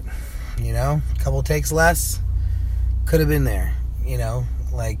have made it. A couple takes less, could have been there.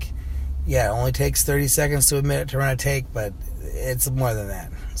 Like, yeah, it only takes 30 seconds to a minute to run a take, but it's more than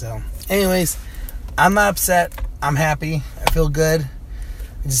that. So, anyways, I'm not upset. I'm happy. I feel good.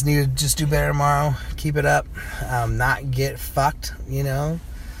 I just need to do better tomorrow. Keep it up. Not get fucked,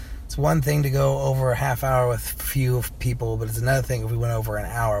 It's one thing to go over a half hour with few people, but it's another thing if we went over an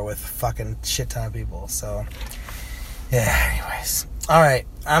hour with fucking shit ton of people. So, yeah, anyways. All right,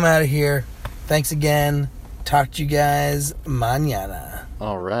 I'm out of here. Thanks again. Talk to you guys mañana.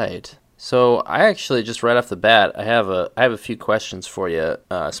 All right. So I actually, just right off the bat, I have a few questions for you,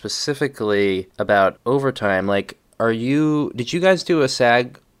 specifically about overtime. Like, did you guys do a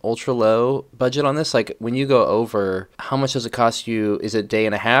SAG ultra low budget on this? Like, when you go over, how much does it cost you? Is it a day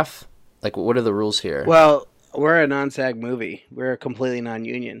and a half? Like, what are the rules here? Well, we're a non-SAG movie. We're completely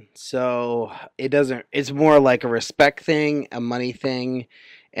non-union. So it's more like a respect thing, a money thing.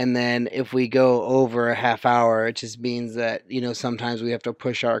 And then if we go over a half hour, it just means that, sometimes we have to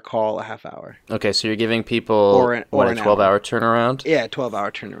push our call a half hour. Okay, so you're giving people a 12-hour turnaround? Yeah,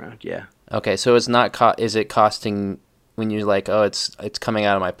 12-hour turnaround, yeah. Okay, so it's not is it costing, when you're like, oh, it's coming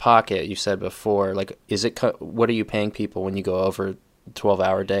out of my pocket, you said before, like, what are you paying people when you go over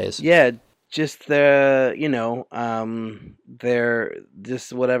 12-hour days? Yeah, just they're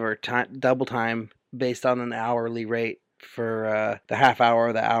just whatever, double time based on an hourly rate for the half hour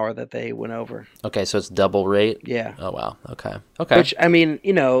or the hour that they went over. Okay, so it's double rate? Yeah. Oh, wow. Okay. Which, I mean,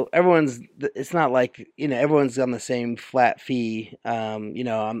 it's not like, everyone's on the same flat fee. I'm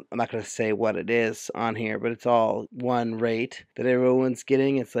not going to say what it is on here, but it's all one rate that everyone's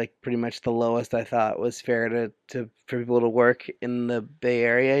getting. It's like pretty much the lowest I thought was fair for people to work in the Bay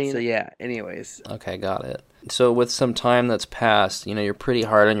Area. So yeah, anyways. Okay, got it. So with some time that's passed, you're pretty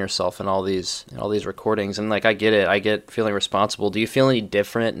hard on yourself in all these recordings, and like I get it, I get feeling responsible. Do you feel any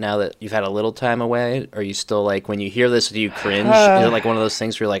different now that you've had a little time away? Are you still like, when you hear this, do you cringe? Is it like one of those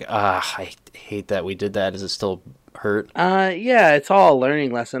things where you're like, I hate that we did that? Does it still hurt? Yeah, it's all a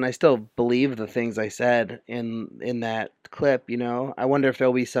learning lesson. I still believe the things I said in that clip. I wonder if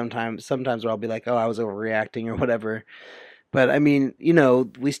there'll be sometimes where I'll be like, oh, I was overreacting or whatever. But I mean,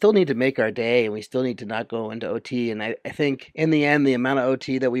 we still need to make our day and we still need to not go into OT. And I think in the end, the amount of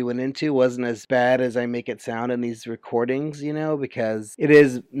OT that we went into wasn't as bad as I make it sound in these recordings, because it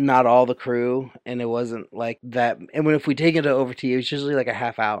is not all the crew and it wasn't like that. And if we take it to OT, it was usually like a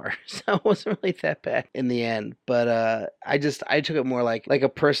half hour. So it wasn't really that bad in the end. But I took it more like a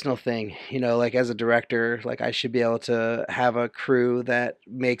personal thing, like as a director, like I should be able to have a crew that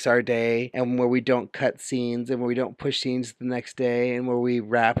makes our day and where we don't cut scenes and where we don't push scenes the next day and where we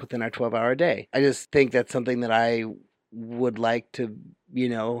wrap within our 12-hour day. I just think that's something that I would like to,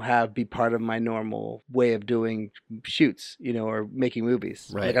 have be part of my normal way of doing shoots, or making movies.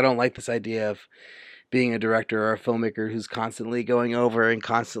 Right. Like I don't like this idea of being a director or a filmmaker who's constantly going over and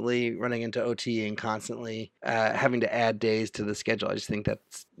constantly running into OT and constantly having to add days to the schedule. I just think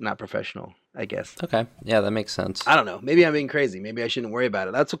that's not professional, I guess. Okay. Yeah, that makes sense. I don't know. Maybe I'm being crazy. Maybe I shouldn't worry about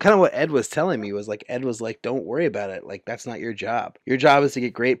it. That's kind of what Ed was telling me, was like, Ed was like, don't worry about it. Like, that's not your job. Your job is to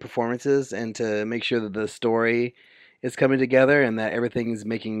get great performances and to make sure that the story is coming together and that everything's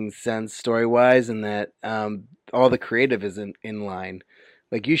making sense story-wise and that all the creative is in line.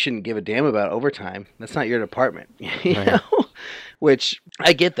 Like, you shouldn't give a damn about overtime. That's not your department, you know? Which,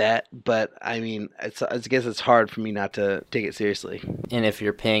 I get that, but, I mean, I guess it's hard for me not to take it seriously. And if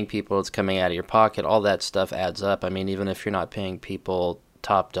you're paying people, it's coming out of your pocket, all that stuff adds up. I mean, even if you're not paying people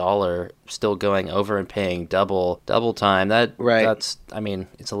top dollar, still going over and paying double time, that's, I mean,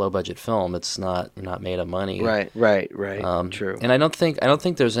 it's a low budget film. It's not, you're not made of money. Right. True. And I don't think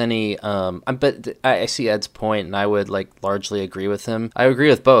there's any, but I see Ed's point and I would largely agree with him. I agree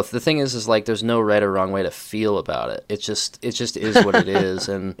with both. The thing is like, there's no right or wrong way to feel about it. It just is what it is,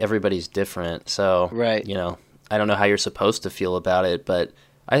 and everybody's different. So, right. I don't know how you're supposed to feel about it, but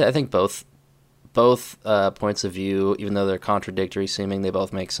I think both points of view, even though they're contradictory seeming, they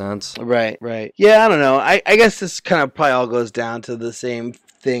both make sense. Right. Yeah, I don't know. I guess this kind of probably all goes down to the same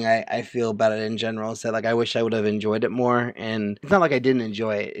thing I feel about it in general. So I wish I would have enjoyed it more. And it's not like I didn't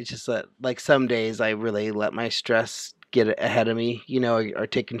enjoy it. It's just that some days I really let my stress get ahead of me, or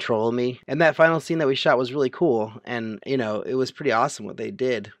take control of me. And that final scene that we shot was really cool. And, it was pretty awesome what they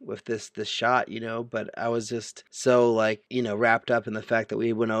did with this shot, but I was just so wrapped up in the fact that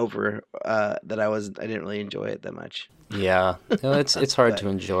we went over, that I didn't really enjoy it that much. Yeah. No, it's hard to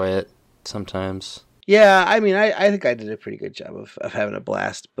enjoy it sometimes. Yeah, I mean, I think I did a pretty good job of having a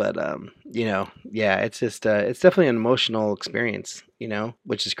blast, but, yeah, it's just, it's definitely an emotional experience,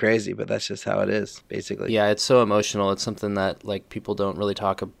 which is crazy, but that's just how it is, basically. Yeah, it's so emotional. It's something that, people don't really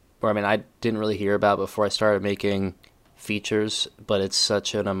talk about, or, I mean, I didn't really hear about before I started making features, but it's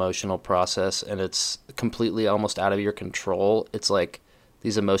such an emotional process, and it's completely almost out of your control. It's like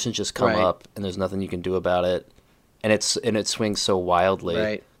these emotions just come up, and there's nothing you can do about it, and it swings so wildly.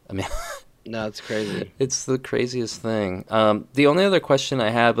 Right. I mean... No, it's crazy. It's the craziest thing. The only other question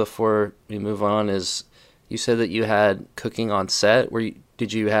I have before we move on is, you said that you had cooking on set.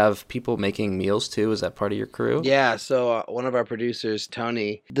 Did you have people making meals too? Is that part of your crew? Yeah, so one of our producers,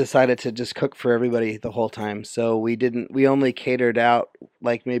 Tony, decided to just cook for everybody the whole time. So we only catered out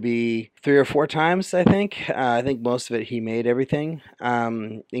maybe 3 or 4 times, I think. I think most of it he made everything,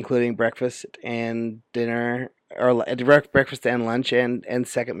 including breakfast and dinner, or breakfast and lunch and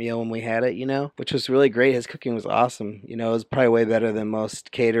second meal when we had it, which was really great. His cooking was awesome. It was probably way better than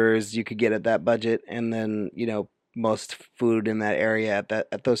most caterers you could get at that budget. And then, most food in that area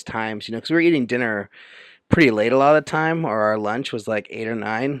at those times, because we were eating dinner pretty late a lot of the time, or our lunch was 8 or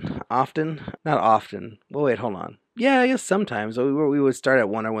 9 often. Not often. Well, wait, hold on. Yeah, I guess sometimes. We would start at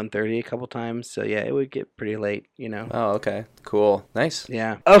 1 or 1:30 a couple times, so yeah, it would get pretty late, Oh, okay. Cool. Nice.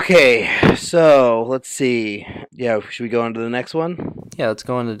 Yeah. Okay, so let's see. Yeah, should we go on to the next one? Yeah, let's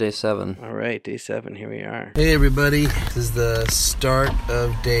go on to day 7. All right, day 7, here we are. Hey everybody, this is the start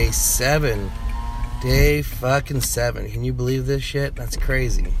of day 7. Day fucking 7. Can you believe this shit? That's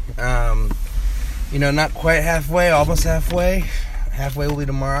crazy. Not quite halfway, almost halfway. Halfway will be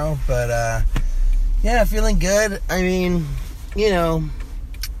tomorrow, but yeah, feeling good. I mean, I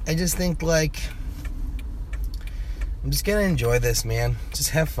just think I'm just gonna enjoy this, man. Just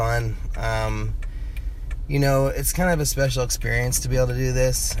have fun. It's kind of a special experience to be able to do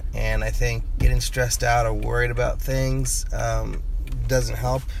this, and I think getting stressed out or worried about things doesn't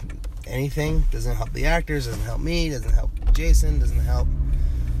help anything. Doesn't help the actors, doesn't help me, doesn't help Jason, doesn't help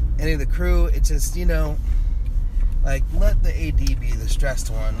any of the crew. It's just, let the AD be the stressed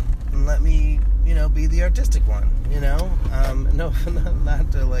one, and let me, be the artistic one, no, not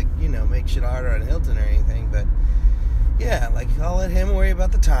to, make shit harder on Hilton or anything, but, yeah, I'll let him worry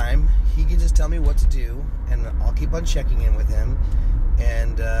about the time. He can just tell me what to do, and I'll keep on checking in with him,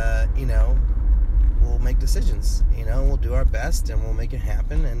 and, we'll make decisions. We'll do our best and we'll make it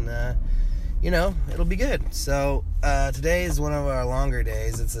happen, and it'll be good. So today is one of our longer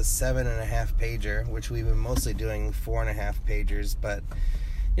days. It's a 7.5 pager, which we've been mostly doing 4.5 pagers, but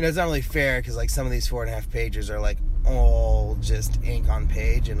it's not really fair because like some of these 4.5 pagers are like all just ink on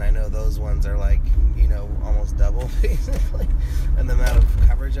page, and I know those ones are like almost double basically and the amount of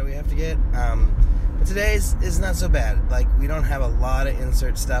coverage that we have to get. But today's is not so bad. Like, we don't have a lot of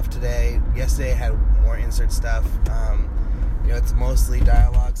insert stuff today. Yesterday I had more insert stuff. It's mostly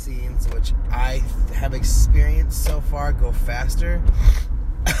dialogue scenes, which I have experienced so far go faster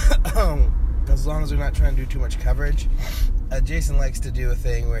as long as we're not trying to do too much coverage. Jason likes to do a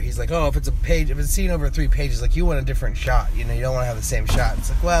thing where he's like, if it's a scene over 3 pages, like, you want a different shot. You don't want to have the same shot. It's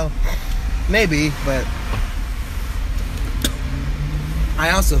like, well, maybe, but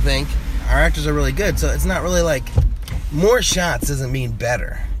I also think our actors are really good, so it's not really like more shots doesn't mean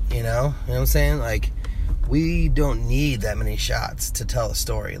better. You know what I'm saying? Like, we don't need that many shots to tell a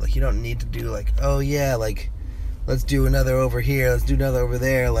story. Like, you don't need to do like, oh yeah, like, let's do another over here, let's do another over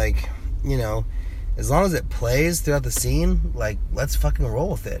there. Like, as long as it plays throughout the scene, like, let's fucking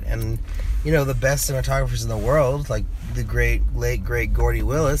roll with it. And the best cinematographers in the world, like the late great Gordy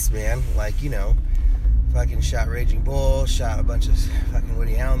Willis, man, like, fucking shot Raging Bull, shot a bunch of fucking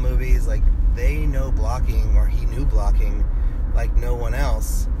Woody Allen movies. Like, they know blocking, or he knew blocking like no one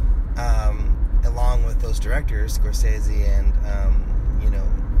else, along with those directors, Scorsese and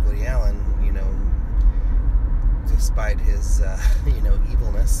Woody Allen, despite his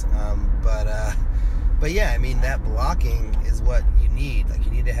evilness, but yeah, I mean, that blocking is what you need. Like,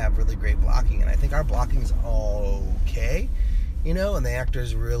 you need to have really great blocking, and I think our blocking is okay, and the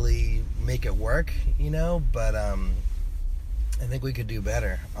actors really make it work, but I think we could do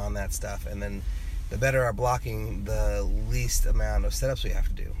better on that stuff. And then the better our blocking, the least amount of setups we have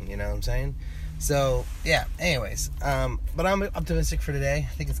to do, you know what I'm saying? So yeah, anyways, but I'm optimistic for today.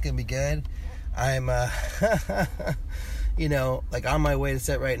 I think it's gonna be good. I'm like, on my way to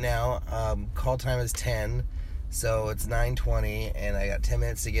set right now. Call time is 10, so it's 9:20, and I got 10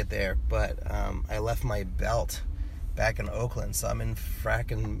 minutes to get there. But I left my belt back in Oakland, so I'm in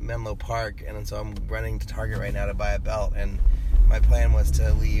fracking Menlo Park, and so I'm running to Target right now to buy a belt. And my plan was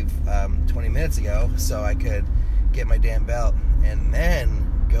to leave 20 minutes ago so I could get my damn belt and then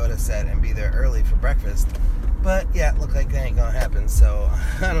go to set and be there early for breakfast. But yeah, it looked like that ain't gonna happen, so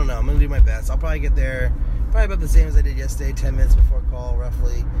I don't know. I'm gonna do my best. I'll probably get there probably about the same as I did yesterday, 10 minutes before call,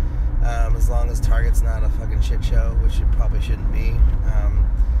 roughly, as long as Target's not a fucking shit show, which it probably shouldn't be.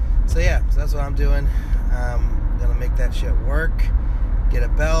 So yeah, so that's what I'm doing. Gonna make that shit work, get a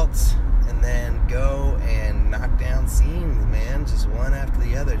belt, and then go and knock down scenes, man, just one after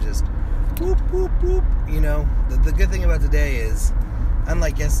the other, just whoop, whoop, whoop. The good thing about today is,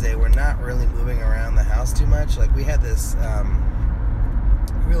 unlike yesterday, we're not really moving around the house too much. Like, we had this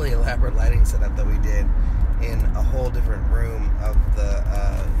really elaborate lighting setup that we did in a whole different room of the,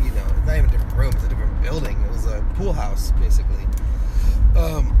 it's not even a different room, it's a different building. It was a pool house, basically.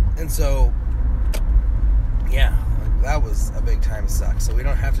 And so, yeah, like, that was a big time suck. So we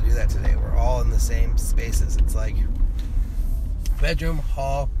don't have to do that today. We're all in the same spaces. It's like bedroom,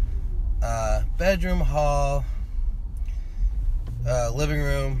 hall, living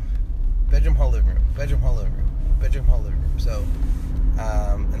room, bedroom, hall, living room, bedroom, hall, living room, bedroom, hall, living room. So,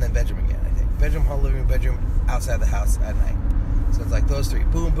 and then bedroom again, I think. Bedroom, hall, living room, bedroom, outside the house at night. So it's like those three.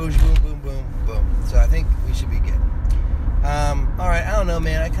 Boom, boom, boom, boom, boom, boom. So I think we should be good. Alright, I don't know,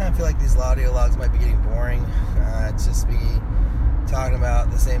 man. I kind of feel like these audio logs might be getting boring. It's just me talking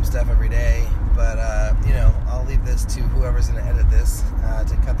about the same stuff every day. But, I'll leave this to whoever's going to edit this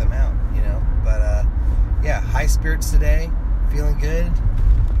to cut them out, But, yeah, high spirits today. Feeling good.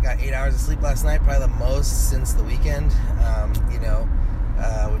 Got 8 hours of sleep last night, probably the most since the weekend,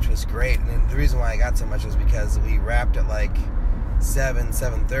 which was great. And the reason why I got so much was because we wrapped at like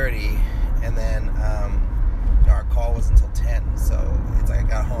 7:30, and then our call was until 10. So it's like I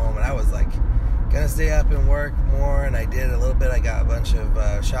got home and I was like gonna stay up and work more, and I did a little bit. I got a bunch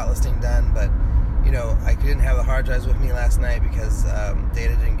of shot listing done, but I didn't have the hard drives with me last night because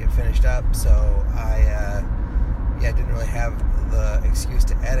data didn't get finished up. So I didn't really have the excuse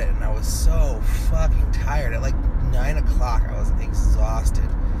to edit, and I was so fucking tired. At like 9 o'clock, I was exhausted.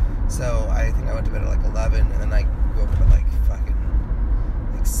 So I think I went to bed at like 11, and then I woke up at like fucking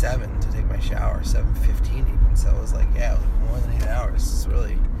like 7 to take my shower, 7:15 even. So it was like, yeah, it was more than 8 hours. It's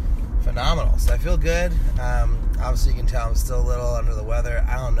really phenomenal. So I feel good. Obviously, you can tell I'm still a little under the weather.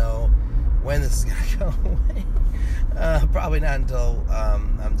 I don't know when this is gonna go away. Probably not until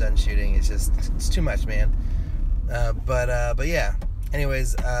I'm done shooting. It's too much, man. But yeah.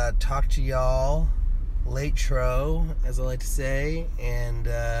 Anyways, talk to y'all late-tro, as I like to say. And,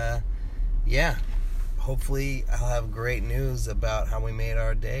 yeah, hopefully I'll have great news about how we made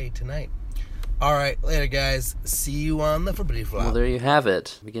our day tonight. All right, later, guys. See you on the flippity flop. Well, there you have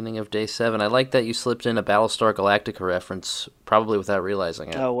it. Beginning of day 7. I like that you slipped in a Battlestar Galactica reference, probably without realizing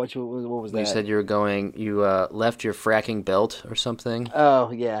it. Oh, what was that? You said you left your fracking belt or something.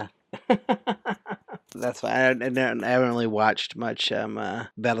 Oh, yeah. That's fine. I haven't really watched much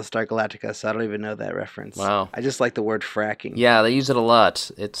Battlestar Galactica, so I don't even know that reference. Wow. I just like the word fracking. Yeah, they use it a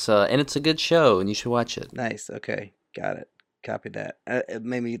lot. It's and it's a good show, and you should watch it. Nice. Okay. Got it. Copy that.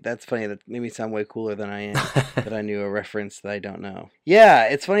 That's funny. That made me sound way cooler than I am. That I knew a reference that I don't know. Yeah,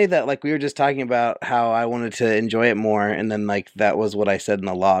 it's funny that like we were just talking about how I wanted to enjoy it more, and then like that was what I said in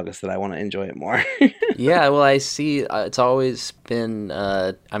the log is that I want to enjoy it more. Yeah, well, I see. It's always been.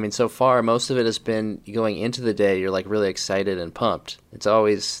 So far most of it has been going into the day. You're like really excited and pumped. It's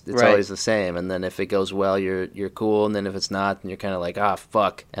always the same. And then if it goes well, you're cool. And then if it's not, then you're kind of like,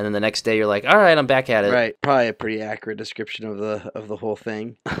 fuck. And then the next day you're like, all right, I'm back at it. Right. Probably a pretty accurate description of the whole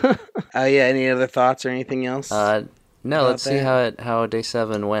thing. Yeah. Any other thoughts or anything else? No. Let's see how day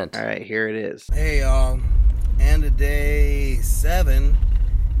 7 went. All right. Here it is. Hey, y'all. End of day 7,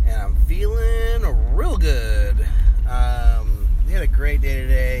 and I'm feeling real good. We had a great day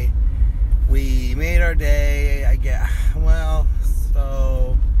today. We made our day,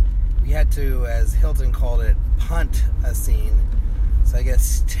 so we had to, as Hilton called it, punt a scene. So I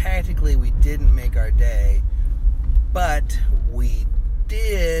guess technically we didn't make our day, but we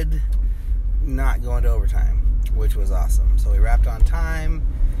did not go into overtime, which was awesome. So we wrapped on time.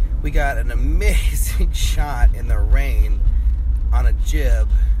 We got an amazing shot in the rain on a jib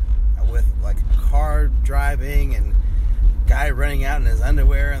with like a car driving and guy running out in his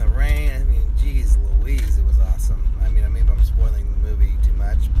underwear in the rain. I mean, geez Louise, it was awesome. I mean, maybe I'm spoiling the movie too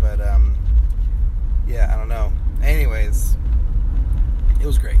much, but yeah, I don't know. Anyways, it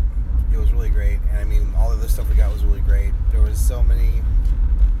was great. It was really great. And I mean, all of the stuff we got was really great. There was so many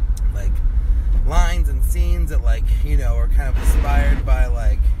like lines and scenes that like, were kind of inspired by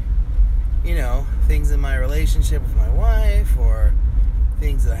like, things in my relationship with my wife, or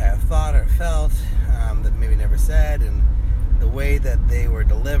things that I have thought or felt that maybe never said, and the way that they were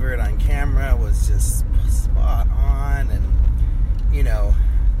delivered on camera was just spot on. And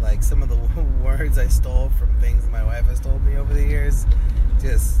like some of the words I stole from things that my wife has told me over the years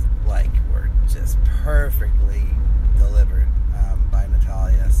just like were just perfectly delivered by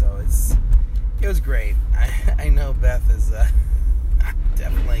Natalia. So it was great. I know Beth is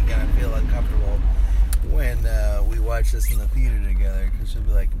definitely gonna feel uncomfortable when we watch this in the theater together, because she'll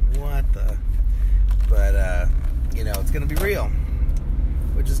be like, what the? But it's gonna be real,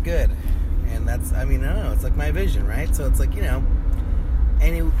 which is good. And that's, I don't know, it's like my vision, right? So it's like,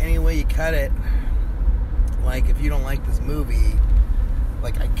 any way you cut it, like if you don't like this movie,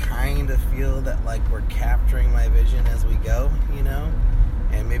 like I kind of feel that like we're capturing my vision as we go,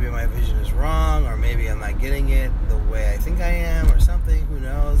 and maybe my vision is wrong, or maybe I'm not getting it the way I think I am, or something, who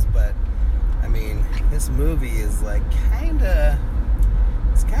knows. But I mean, this movie is like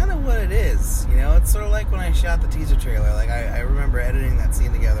it's kind of what it is, it's sort of like when I shot the teaser trailer. Like I remember editing that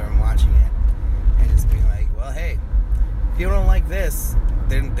scene together and watching it and just being like, well, hey, if you don't like this,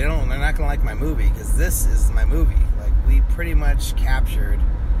 they're not gonna like my movie, because this is my movie. Like we pretty much captured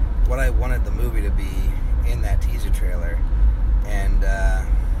what I wanted the movie to be in that teaser trailer, and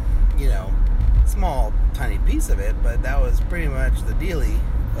small tiny piece of it, but that was pretty much the dealie.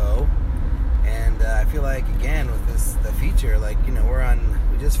 And I feel like again with the feature, like we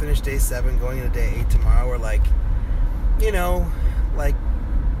just finished day 7, going into day 8 tomorrow. We're like like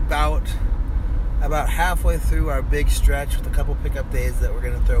about halfway through our big stretch with a couple pickup days that we're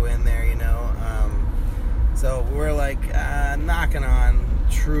gonna throw in there, so we're like knocking on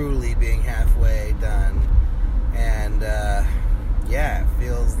truly being halfway done. And yeah, it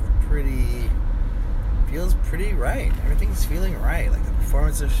feels pretty right. Everything's feeling right. Like the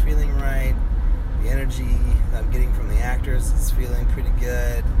performance is feeling right. The energy that I'm getting from the actors is feeling pretty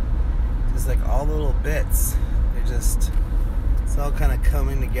good. Just like all the little bits, it's all kind of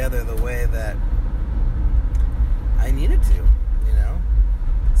coming together the way that I needed to,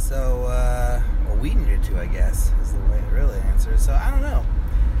 So, or we needed to, I guess, is the way it really answers. So I don't know.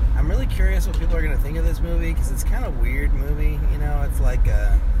 I'm really curious what people are going to think of this movie, because it's kind of a weird movie. It's like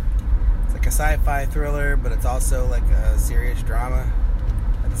a sci-fi thriller, but it's also like a serious drama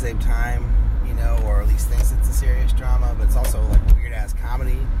at the same time, or at least thinks it's a serious drama, but it's also like a weird ass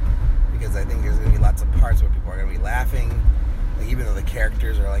comedy, because I think there's going to be lots of parts where people are going to be laughing, like even though the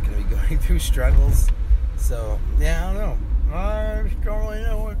characters are like going to be going through struggles. So yeah, I don't know. I just don't really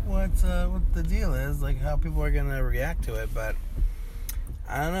know what the deal is, like how people are gonna react to it, but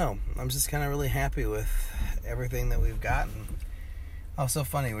I don't know. I'm just kind of really happy with everything that we've gotten. Oh, so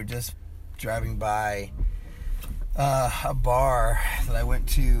funny. We're just driving by a bar that I went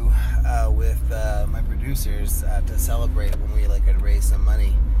to with my producers to celebrate when we had raised some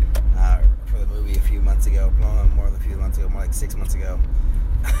money for the movie a few months ago. Well, more than a few months ago, more like 6 months ago.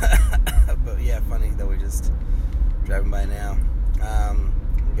 But yeah, funny that we're just driving by now.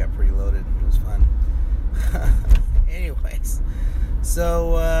 We got pretty loaded. It was fun. Anyways,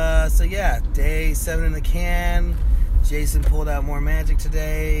 so yeah, day 7 in the can. Jason pulled out more magic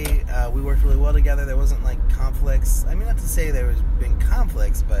today. We worked really well together. There wasn't conflicts. I mean, not to say there was been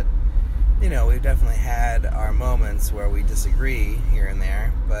conflicts, but we've definitely had our moments where we disagree here and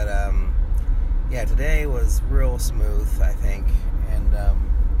there. But yeah, today was real smooth, I think, and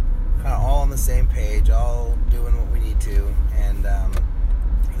kind of all on the same page, all doing what we need to. And I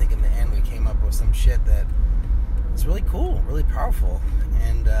think in the end we came up with some shit that was really cool, really powerful,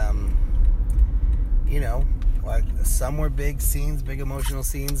 and some were big scenes, big emotional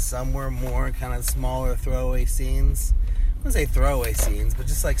scenes. Some were more kind of smaller throwaway scenes. I wouldn't say throwaway scenes, but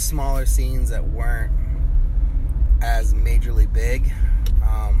just smaller scenes that weren't as majorly big.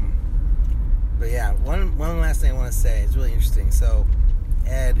 But yeah, one last thing I want to say is really interesting. So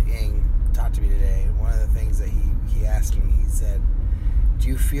Ed Ing talked to me today, and one of the things that he asked me, he said, do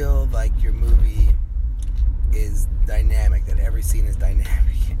you feel like your movie is dynamic, that every scene is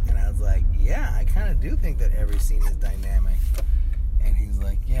dynamic? And I was like, yeah, I kind of do think that every scene is dynamic. And he's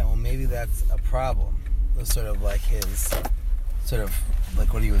like, yeah, well, maybe that's a problem. It was sort of his,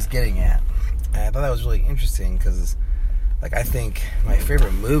 what he was getting at. And I thought that was really interesting because, I think my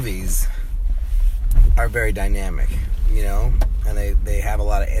favorite movies are very dynamic, and they have a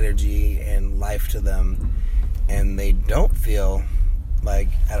lot of energy and life to them, and they don't feel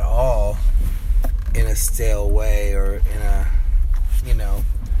at all in a stale way or in a,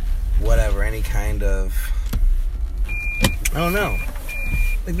 whatever, any kind of, I don't know,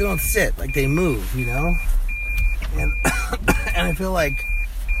 they don't sit, they move, and and I feel like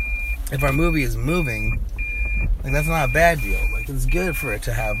if our movie is moving, that's not a bad deal. It's good for it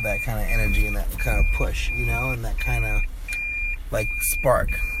to have that kind of energy and that kind of push, and that kind of spark,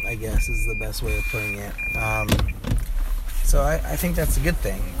 I guess is the best way of putting it. So I think that's a good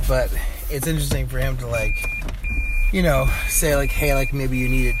thing, but it's interesting for him to say hey, maybe you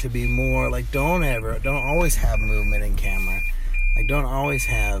need it to be more don't always have movement in camera, don't always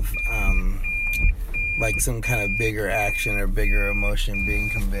have some kind of bigger action or bigger emotion being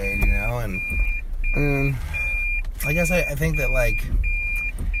conveyed, and I guess I think that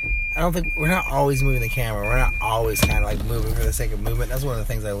I don't think we're not always moving the camera. We're not always kind of moving for the sake of movement. That's one of the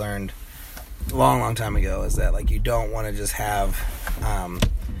things I learned a long time ago, is that you don't want to just have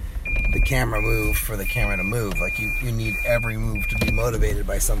the camera move for the camera to move. You need every move to be motivated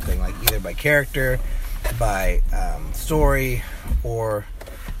by something, either by character, by story, or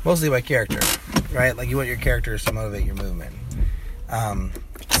mostly by character, right? You want your characters to motivate your movement.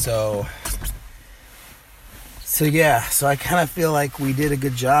 So yeah, so I kind of feel like we did a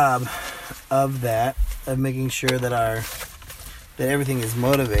good job of that, of making sure that everything is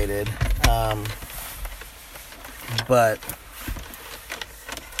motivated. But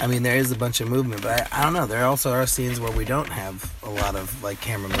I mean, there is a bunch of movement, but I don't know. There also are scenes where we don't have a lot of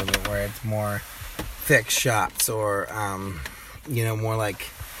camera movement, where it's more fixed shots or more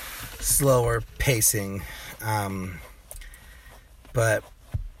slower pacing. But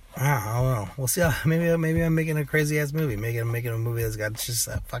I don't know. We'll see how. Maybe I'm making a crazy ass movie. Maybe I'm making a movie that's got just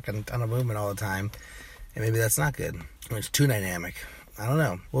a fucking ton of movement all the time, and maybe that's not good. Or it's too dynamic. I don't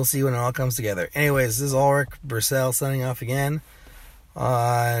know. We'll see when it all comes together. Anyways, this is Alrik Bursell signing off again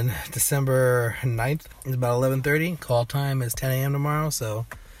on December 9th. It's about 11:30. Call time is 10 a.m. tomorrow, so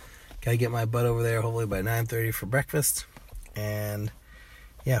gotta get my butt over there hopefully by 9:30 for breakfast. And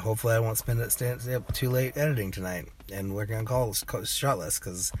yeah, hopefully I won't stay up too late editing tonight and working on shot lists,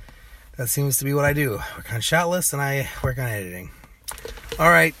 because that seems to be what I do. Work on shot lists and I work on editing.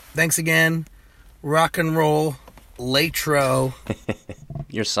 Alright, thanks again. Rock and roll. Latro.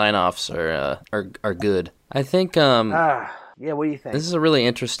 Your sign-offs are good. I think yeah, what do you think? This is a really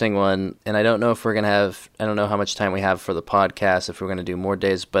interesting one, and I don't know if we're going to have, I don't know how much time we have for the podcast, if we're going to do more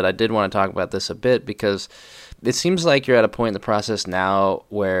days, but I did want to talk about this a bit, because it seems like you're at a point in the process now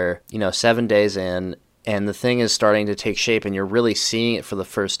where, 7 days in, and the thing is starting to take shape, and you're really seeing it for the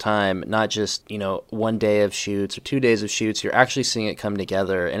first time, not just, 1 day of shoots or 2 days of shoots. You're actually seeing it come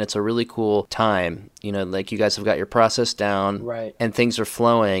together, and it's a really cool time. You guys have got your process down, right, and things are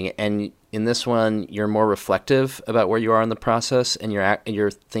flowing, and in this one, you're more reflective about where you are in the process, and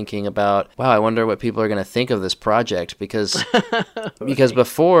you're thinking about, wow, I wonder what people are going to think of this project, because because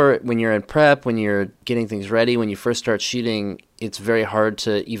before, when you're in prep, when you're getting things ready, when you first start shooting, it's very hard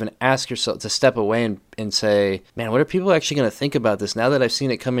to even ask yourself to step away and say, man, what are people actually going to think about this now that I've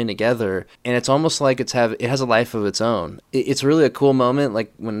seen it coming together? And it's almost like it has a life of its own. It's really a cool moment.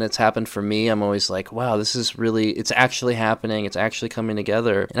 Like when it's happened for me, I'm always like, wow, this is really, it's actually happening. It's actually coming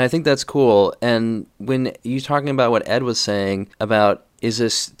together. And I think that's cool. And when you're talking about what Ed was saying about, is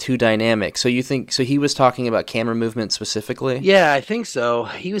this too dynamic? So you think, so he was talking about camera movement specifically? Yeah, I think so.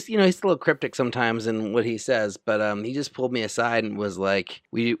 He was, he's a little cryptic sometimes in what he says, but he just pulled me aside and was like,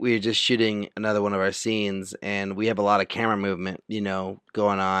 we were just shooting another one of our scenes, and we have a lot of camera movement,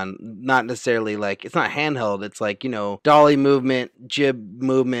 going on. Not necessarily like, it's not handheld. It's like, dolly movement, jib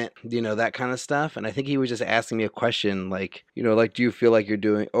movement, that kind of stuff. And I think he was just asking me a question like, like, do you feel like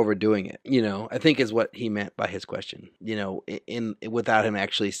you're overdoing it? I think is what he meant by his question, without him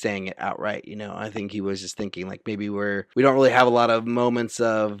actually saying it outright. I think he was just thinking like, maybe we don't really have a lot of moments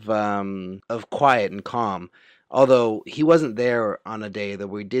of quiet and calm. Although he wasn't there on a day that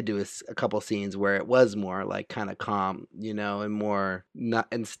we did do a couple scenes where it was more like kind of calm, and more not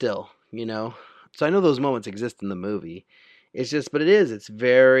and still, So I know those moments exist in the movie. It's just, but it's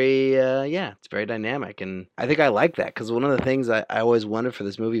very, it's very dynamic. And I think I like that because one of the things I always wanted for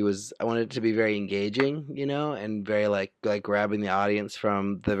this movie was I wanted it to be very engaging, and very like grabbing the audience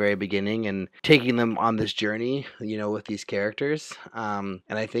from the very beginning and taking them on this journey, with these characters. And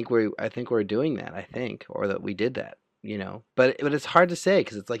I think we're doing that, or that we did that. But it's hard to say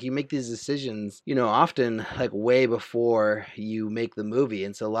because it's like you make these decisions, often like way before you make the movie,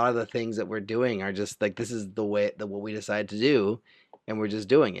 and so a lot of the things that we're doing are just like, this is the way that what we decide to do, and we're just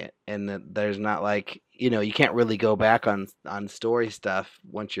doing it, and there's not like, you can't really go back on story stuff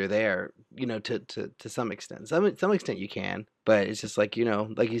once you're there, to some extent. Some extent you can, but it's just like,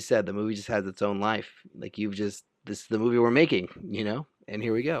 like you said, the movie just has its own life. Like this is the movie we're making, and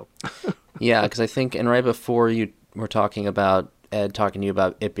here we go. Yeah, because I think, and right before you were talking about Ed talking to you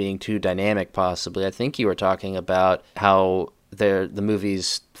about it being too dynamic, possibly, I think you were talking about how the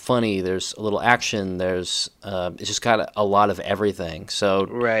movie's funny. There's a little action. There's it's just got a lot of everything. So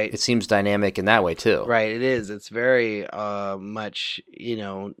right. It seems dynamic in that way too. Right, it is. It's very much,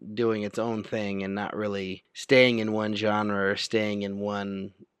 doing its own thing and not really staying in one genre or staying in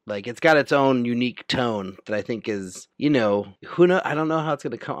one. Like, it's got its own unique tone that I think is, who know? I don't know how it's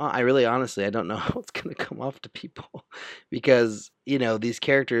going to come off. I really, honestly, I don't know how it's going to come off to people because, these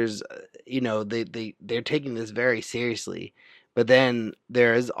characters, they're taking this very seriously. But then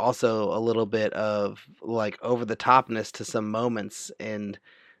there is also a little bit of like over the topness to some moments and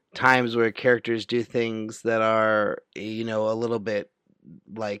times where characters do things that are, a little bit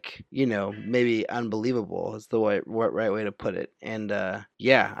like, maybe unbelievable is the right way to put it. And I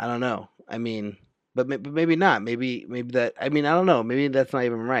don't know. I mean, but maybe not. Maybe that. I mean, I don't know. Maybe that's not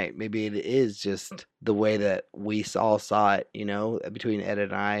even right. Maybe it is just the way that we all saw it. Between Ed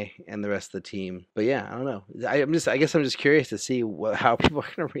and I and the rest of the team. But yeah, I don't know. I guess I'm just curious to see how people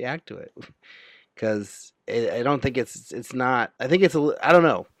are going to react to it. Because I don't think it's not. I think I don't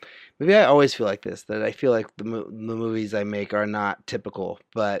know. Maybe I always feel like this, that I feel like the movies I make are not typical,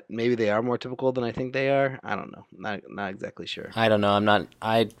 but maybe they are more typical than I think they are. I don't know. Not exactly sure. I don't know.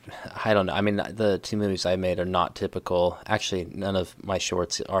 I don't know. I mean, the two movies I made are not typical. Actually, none of my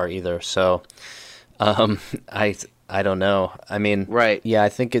shorts are either. So, I don't know. I mean, right. Yeah, I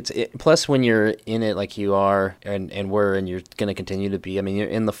think plus when you're in it like you are and you're going to continue to be, I mean, you're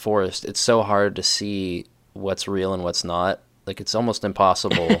in the forest. It's so hard to see what's real and what's not. Like, it's almost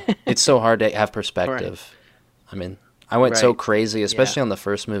impossible. It's so hard to have perspective. Right. I mean, I went so crazy, especially on the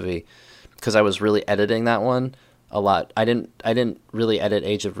first movie, because I was really editing that one a lot. I didn't really edit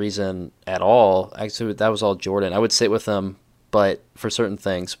Age of Reason at all. Actually, that was all Jordan. I would sit with him, but for certain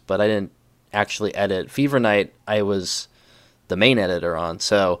things, but I didn't actually edit. Fever Night, I was the main editor on.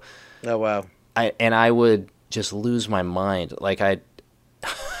 So, oh wow, I would just lose my mind. Like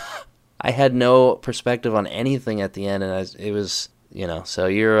I had no perspective on anything at the end, and it was, so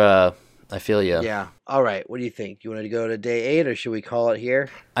you're, I feel you. Yeah. All right. What do you think? You want to go to day 8, or should we call it here?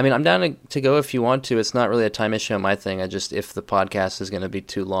 I mean, I'm down to go if you want to. It's not really a time issue on my thing. If the podcast is going to be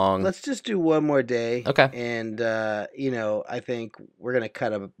too long. Let's just do one more day. Okay. And, I think we're going to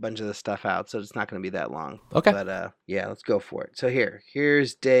cut a bunch of the stuff out, so it's not going to be that long. Okay. But, let's go for it. So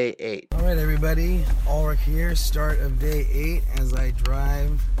here's day 8. All right, everybody. Alrik here. Start of day 8 as I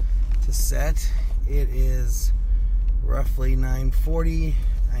drive to set. It is roughly 9:40.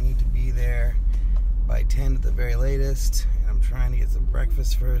 I need to be there by 10 at the very latest, and I'm trying to get some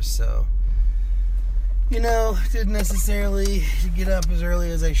breakfast first, so Didn't necessarily get up as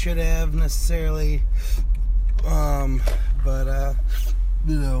early as I should have necessarily. But I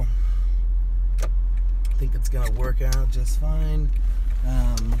think it's gonna work out just fine.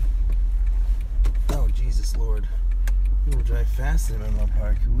 Oh, Jesus Lord. People drive fast in Menlo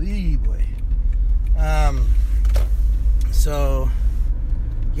Park. Wee boy. So,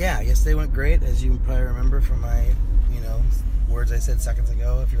 yeah, I guess they went great, as you probably remember from my, words I said seconds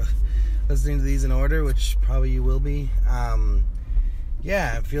ago, if you're listening to these in order, which probably you will be.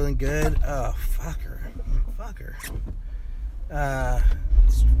 Yeah, I'm feeling good. Oh, fucker.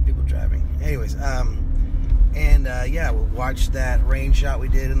 People driving. Anyways, yeah, we'll watch that rain shot we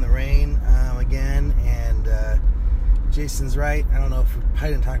did in the rain again, and Jason's right. I don't know if we probably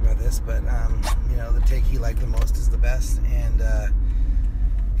didn't talk about this, but the take he liked the most is the best, and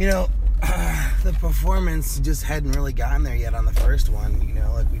the performance just hadn't really gotten there yet on the first one.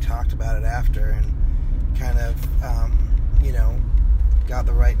 Like we talked about it after, and kind of got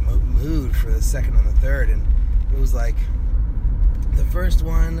the right mood for the second and the third, and it was like the first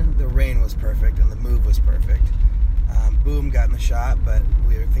one, the rain was perfect and the move was perfect. Boom got in the shot, but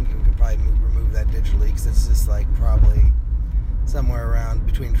we were thinking we could probably remove that digitally, because it's just like probably somewhere around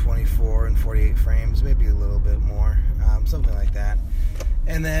between 24 and 48 frames, maybe a little bit more, something like that.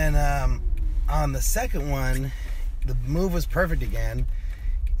 And then on the second one, the move was perfect again.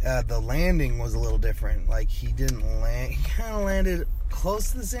 The landing was a little different. Like, he didn't land, he kind of landed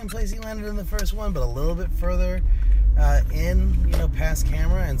close to the same place he landed in the first one, but a little bit further past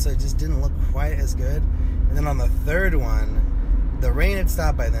camera, and so it just didn't look quite as good. And then on the third one, the rain had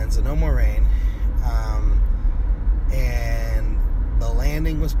stopped by then, so no more rain, and the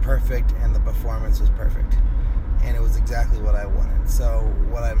landing was perfect and the performance was perfect, and it was exactly what I wanted. So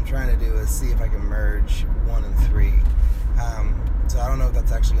what I'm trying to do is see if I can merge 1 and 3. So I don't know if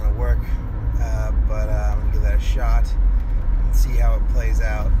that's actually going to work, but I'm going to give that a shot and see how it plays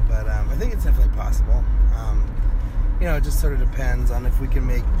out. But I think it's definitely possible. It just sort of depends on if we can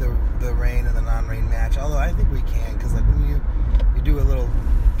make the rain and the non-rain match. Although I think we can, because like when you do a little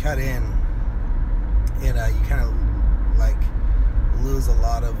cut in, you kind of like lose a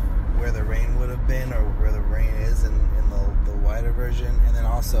lot of where the rain would have been, or where the rain is in the wider version. And then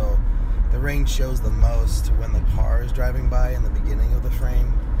also the rain shows the most when the car is driving by in the beginning of the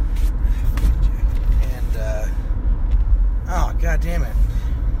frame. And oh, god damn it,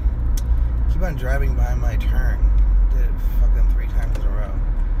 keep on driving by my turn. Did it fucking 3 times in a row.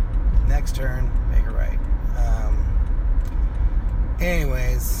 Next turn, make it right.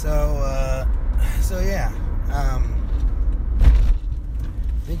 Anyways, so yeah, I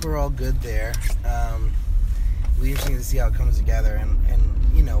think we're all good there. It'll be interesting to see how it comes together, and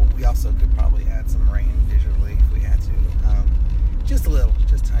we also could probably add some rain digitally if we had to, just a little,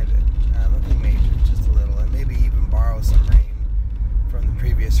 just tiny bit, nothing major, just a little, and maybe even borrow some rain from the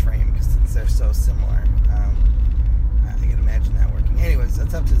previous frame, because since they're so similar, I can imagine that working. Anyways,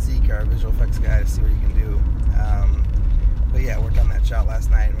 that's up to Zeke, our visual effects guy, to see what he can do. But yeah, worked on that shot last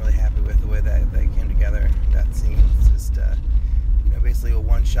night, and really happy with the way that came together. That scene, it's just basically a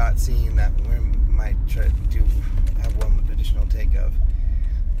one-shot scene that we might try to have one additional take of.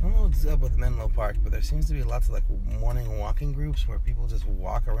 I don't know what's up with Menlo Park, but there seems to be lots of like morning walking groups where people just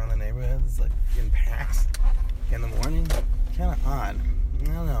walk around the neighborhoods like in packs in the morning. Kind of odd. I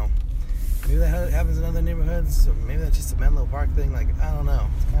don't know. Maybe that happens in other neighborhoods, or maybe that's just a Menlo Park thing. Like, I don't know.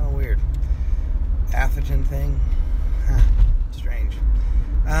 It's kind of weird. Atherton thing. Strange.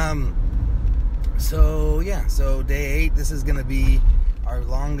 So day 8, this is going to be our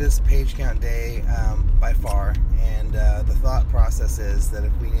longest page count day by far, and the thought process is that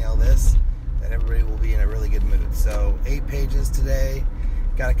if we nail this, that everybody will be in a really good mood. So 8 pages today,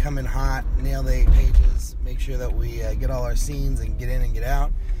 got to come in hot, nail the 8 pages, make sure that we get all our scenes and get in and get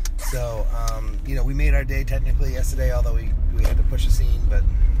out. So we made our day technically yesterday, although we had to push a scene, but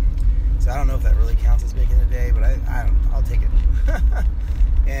so I don't know if that really counts as making a day, but I'll take it.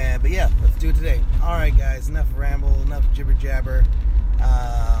 But yeah, let's do it today. Alright guys, enough ramble, enough jibber jabber.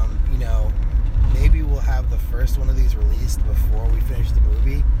 Maybe we'll have the first one of these released before we finish the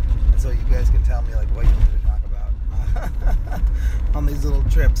movie, and so you guys can tell me like what you want me to talk about on these little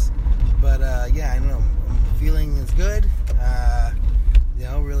trips. But yeah, I don't know, feeling is good.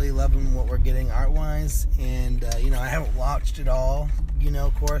 Really loving what we're getting art wise, and I haven't watched it all,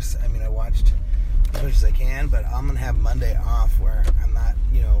 of course. I mean, I watched as much as I can, but I'm gonna have Monday off where I'm not,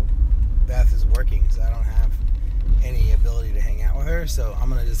 Beth is working, so I don't have any ability to hang out with her. So I'm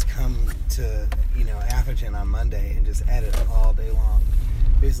gonna just come to Atherton on Monday and just edit all day long,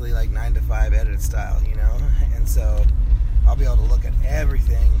 basically like 9 to 5 edit style, and so I'll be able to look at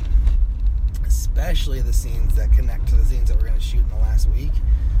everything, especially especially the scenes that connect to the scenes that we're going to shoot in the last week.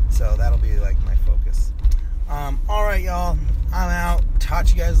 So that'll be like my focus. All right, y'all. I'm out. Talk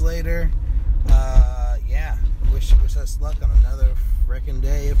to you guys later. Yeah. Wish us luck on another frickin'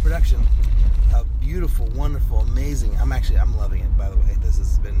 day of production. Beautiful, wonderful, amazing. I'm loving it, by the way. This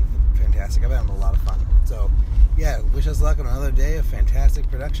has been fantastic. I've had a lot of fun. So, yeah, wish us luck on another day of fantastic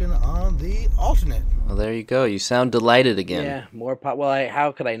production on the alternate. Well, there you go. You sound delighted again. Yeah, more pop. Well,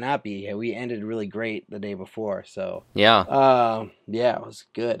 how could I not be? We ended really great the day before, so. Yeah. Yeah, it was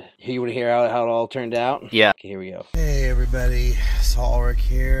good. You want to hear how it all turned out? Yeah. Okay, here we go. Hey, everybody. It's Alrik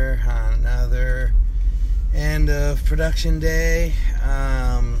here on another end of production day.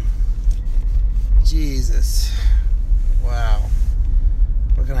 Jesus. Wow.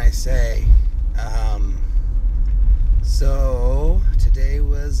 What can I say? So, today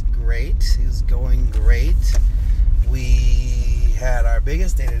was great. It was going great. We had our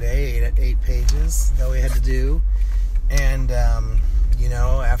biggest day today, 8 pages that we had to do. And,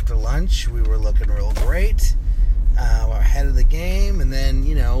 after lunch, we were looking real great. We're ahead of the game. And then,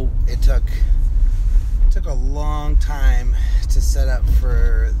 it took a long time to set up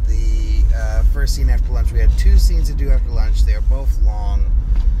for the first scene after lunch. We had 2 scenes to do after lunch. They are both long,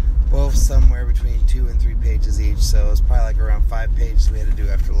 both somewhere between 2 and 3 pages each. So it was probably like around 5 pages we had to do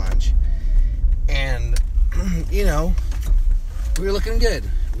after lunch. And, we were looking good.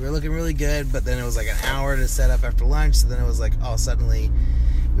 We were looking really good, but then it was like an hour to set up after lunch. So then it was like, suddenly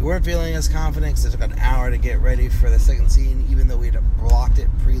we weren't feeling as confident because it took an hour to get ready for the second scene, even though we'd blocked it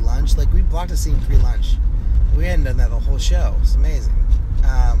pre-lunch. Like, we blocked a scene pre-lunch. We hadn't done that the whole show. It's amazing.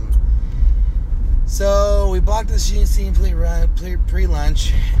 So we blocked the scene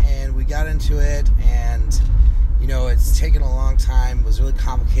pre-lunch, and we got into it, and, it's taken a long time. It was really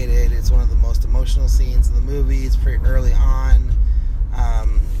complicated. It's one of the most emotional scenes in the movie. It's pretty early on.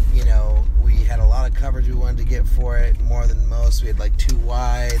 We had a lot of coverage we wanted to get for it, more than most. We had like 2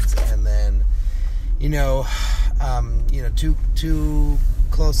 wides, and then, two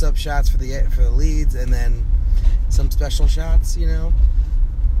close-up shots for the leads, and then some special shots, and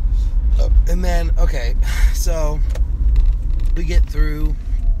then, okay, so we get through,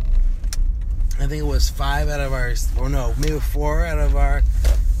 I think it was 4 out of our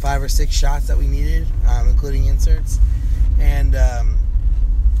 5 or 6 shots that we needed, including inserts, and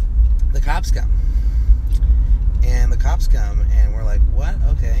the cops come, and we're like, what?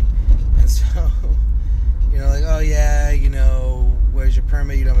 Okay. And so, like, oh yeah, where's your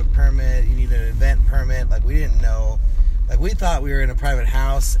permit? You don't have a permit. You need an event permit. Like, we didn't know. Like, we thought we were in a private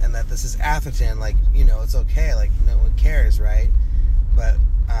house and that this is Atherton. Like, it's okay. Like, no one cares, right? But,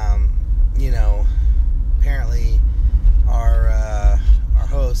 apparently our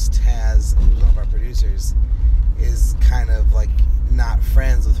host who's one of our producers, is kind of like not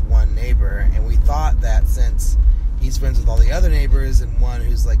friends with one neighbor, and we thought that since he's friends with all the other neighbors and one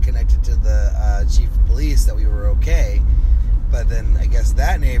who's like connected to the chief of police, that we were okay. But then I guess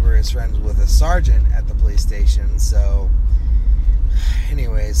that neighbor is friends with a sergeant at the police station. So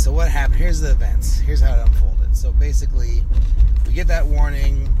anyways, so what happened? Here's the events. Here's how it unfolded. So basically, we get that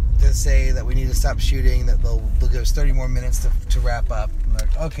warning to say that we need to stop shooting, that they'll give us 30 more minutes to wrap up. I'm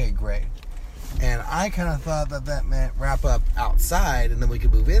like, okay, great. And I kind of thought that meant wrap up outside, and then we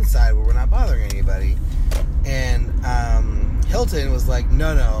could move inside where we're not bothering anybody. And Hilton was like,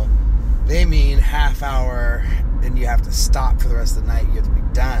 no, they mean half hour, and you have to stop for the rest of the night. You have to be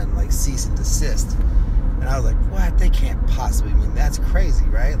done, like cease and desist. And I was like, what? They can't possibly mean that's crazy,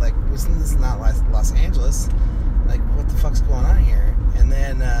 right? Like, this is not Los Angeles. Like, what the fuck's going on here? And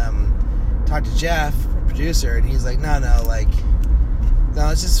then talked to Jeff, our producer, and he's like, no,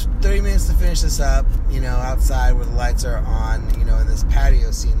 it's just 30 minutes to finish this up, outside where the lights are on, in this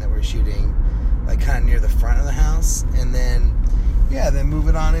patio scene that we're shooting, like kind of near the front of the house. And then, then move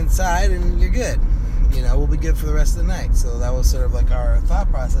it on inside and you're good. We'll be good for the rest of the night. So that was sort of like our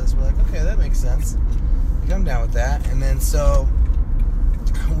thought process. We're like, okay, that makes sense. I'm down with that. And then so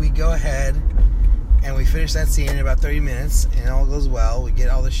we go ahead and we finish that scene in about 30 minutes, and it all goes well. We get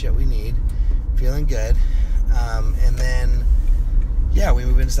all the shit we need, feeling good. And then, we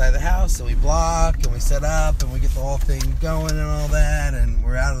move inside the house, and we block, and we set up, and we get the whole thing going and all that, and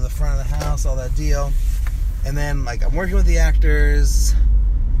we're out of the front of the house, all that deal. And then, like, I'm working with the actors.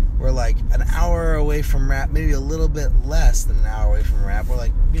 We're like an hour away from wrap, maybe a little bit less than an hour away from wrap. We're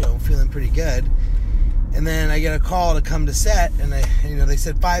like, feeling pretty good. And then I get a call to come to set, and they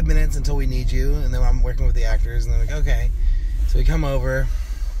said 5 minutes until we need you. And then I'm working with the actors, and they're like, okay. So we come over,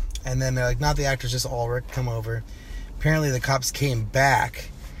 and then they're like, not the actors, just Alrik, come over. Apparently the cops came back,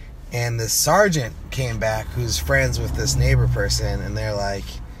 and the sergeant came back, who's friends with this neighbor person, and they're like,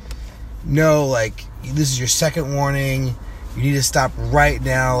 no, like, this is your second warning. You need to stop right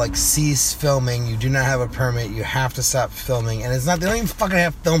now. Like, cease filming. You do not have a permit. You have to stop filming. And it's not, they don't even fucking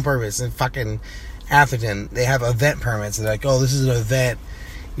have film permits in fucking Atherton. They have event permits. They're like, oh, this is an event.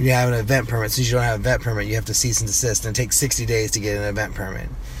 You have an event permit. Since you don't have an event permit, you have to cease and desist. And it takes 60 days to get an event permit.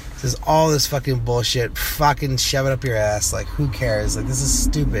 So there's all this fucking bullshit. Fucking shove it up your ass. Like, who cares? Like, this is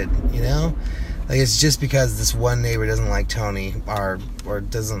stupid, you know? Like, it's just because this one neighbor doesn't like Tony, or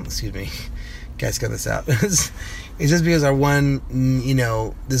doesn't, excuse me, guys, cut this out. It's just because our one, you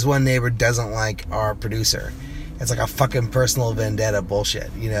know, this one neighbor doesn't like our producer. It's like a fucking personal vendetta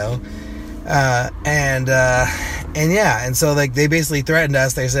bullshit, you know? And yeah, and so, like, they basically threatened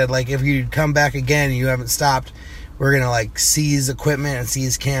us. They said, like, if you come back again and you haven't stopped, we're gonna, like, seize equipment and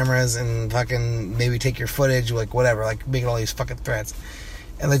seize cameras and fucking maybe take your footage, like, whatever, like, making all these fucking threats.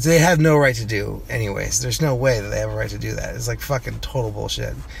 And, like, they have no right to do anyways. There's no way that they have a right to do that. It's, like, fucking total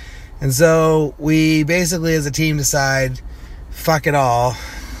bullshit. And so we basically, as a team, decide, fuck it all.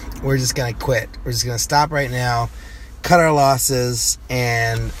 We're just gonna quit. We're just gonna stop right now, cut our losses,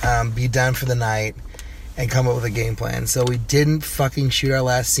 and be done for the night, and come up with a game plan. So we didn't fucking shoot our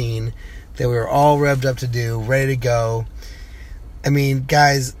last scene that we were all revved up to do, ready to go. I mean,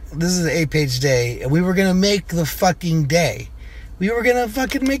 guys, this is an 8-page day, and we were gonna make the fucking day. We were gonna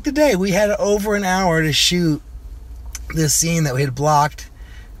fucking make the day. We had over an hour to shoot this scene that we had blocked,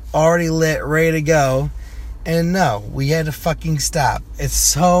 already lit, ready to go. And no, we had to fucking stop. It's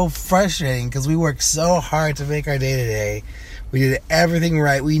so frustrating because we worked so hard to make our day today. We did everything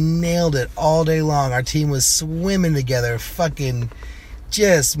right. We nailed it all day long. Our team was swimming together, fucking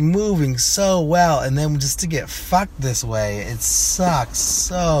just moving so well. And then just to get fucked this way, it sucks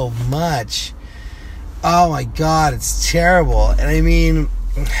so much. Oh my god, it's terrible. And I mean,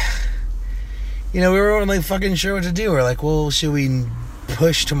 you know, we weren't like fucking sure what to do. We're like, well, should we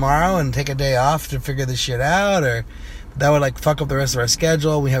push tomorrow and take a day off to figure this shit out, or that would like fuck up the rest of our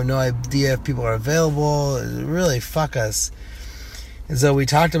schedule. We have no idea if people are available. It would really fuck us. And so we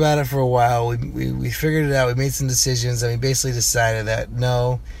talked about it for a while. We figured it out. We made some decisions, and we basically decided that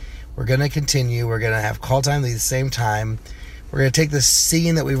no, we're gonna continue. We're gonna have call time at the same time. We're gonna take the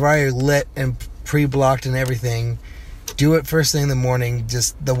scene that we've already lit and pre-blocked and everything, do it first thing in the morning.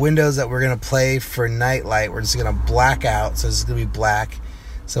 Just the windows that we're going to play for nightlight, we're just going to black out, so it's going to be black,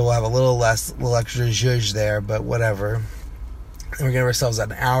 so we'll have a little extra zhuzh there, but whatever. And we're going to give ourselves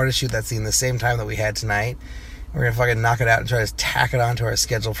an hour to shoot that scene the same time that we had tonight. We're going to fucking knock it out and try to tack it onto our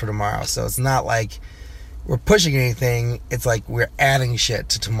schedule for tomorrow. So it's not like we're pushing anything, it's like we're adding shit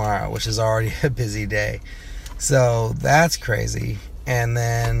to tomorrow, which is already a busy day. So that's crazy. And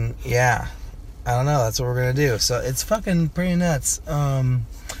then, yeah, I don't know, that's what we're gonna do. So it's fucking pretty nuts. But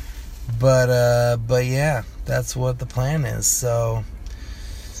yeah, that's what the plan is. So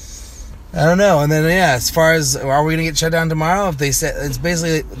I don't know. And then yeah, as far as are we gonna get shut down tomorrow? If they said, it's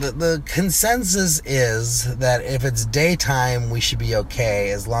basically the consensus is that if it's daytime, we should be okay,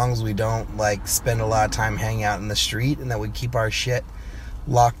 as long as we don't like spend a lot of time hanging out in the street, and that we keep our shit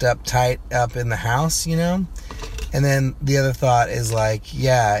locked up tight up in the house, you know. And then the other thought is like,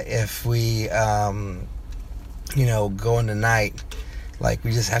 yeah, if we, you know, go into night, like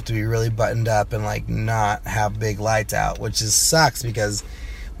we just have to be really buttoned up and like not have big lights out, which just sucks because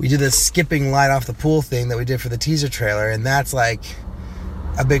we did this skipping light off the pool thing that we did for the teaser trailer, and that's like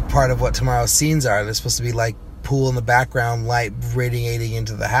a big part of what tomorrow's scenes are. They're supposed to be like pool in the background, light radiating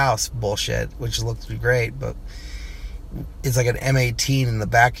into the house bullshit, which looks great, but it's like an M18 in the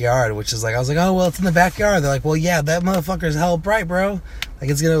backyard, which is like, I was like, oh, well, it's in the backyard. They're like, well, yeah, that motherfucker's hell bright, bro. Like,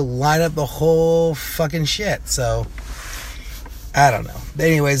 it's gonna light up the whole fucking shit. So, I don't know. But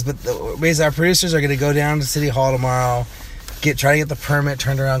anyways, but basically our producers are gonna go down to City Hall tomorrow, try to get the permit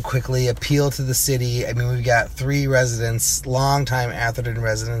turned around quickly, appeal to the city. I mean, we've got 3 residents, long-time Atherton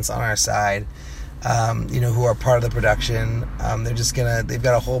residents on our side, you know, who are part of the production. They've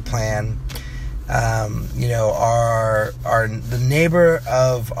got a whole plan. You know, the neighbor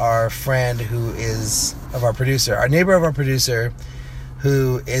of our friend our neighbor of our producer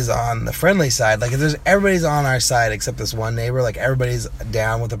who is on the friendly side, like everybody's on our side except this one neighbor, like everybody's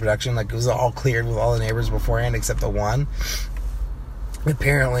down with the production, like it was all cleared with all the neighbors beforehand except the one.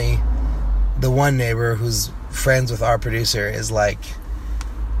 Apparently the one neighbor who's friends with our producer is like,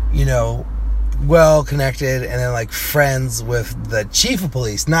 you know, well connected, and then like friends with the chief of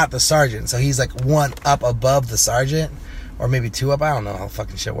police, not the sergeant. So he's like one up above the sergeant, or maybe 2 up. I don't know how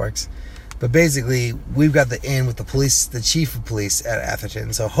fucking shit works. But basically, we've got the in with the police, the chief of police at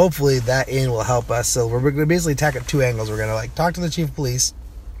Atherton. So hopefully that in will help us. So we're going to basically attack at 2 angles. We're going to like talk to the chief of police,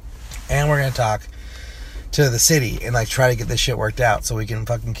 and we're going to talk to the city and like try to get this shit worked out so we can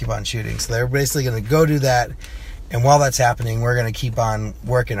fucking keep on shooting. So they're basically going to go do that, and while that's happening, we're going to keep on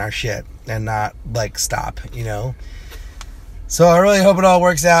working our shit and not like stop, you know. So I really hope it all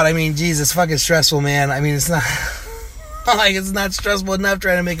works out. I mean, geez, it's fucking stressful, man. I mean, it's not like it's not stressful enough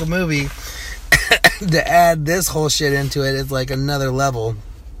trying to make a movie. To add this whole shit into it, it's like another level.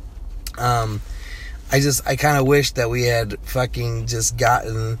 I kind of wish that we had fucking just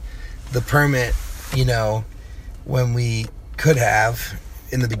gotten the permit, you know, when we could have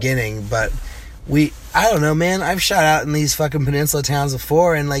in the beginning, but I don't know, man. I've shot out in these fucking peninsula towns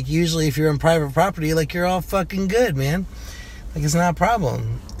before, and like usually if you're in private property, like you're all fucking good, man. Like it's not a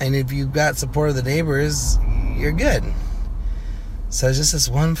problem. And if you've got support of the neighbors, you're good. So it's just this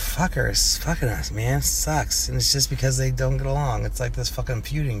one fucker is fucking us, man. It sucks. And it's just because they don't get along. It's like this fucking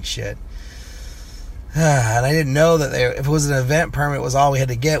feuding shit. And I didn't know that if it was an event permit was all we had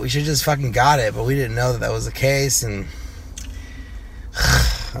to get, we should have just fucking got it. But we didn't know that was the case. And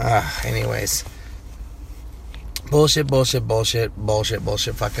anyways. Bullshit, fucking bullshit.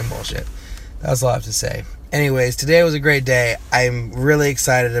 That's all I have to say. Anyways, today was a great day. I'm really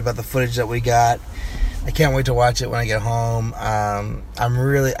excited about the footage that we got. I can't wait to watch it when I get home.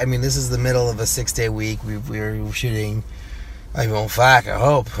 This is the middle of a 6-day week. We're shooting, I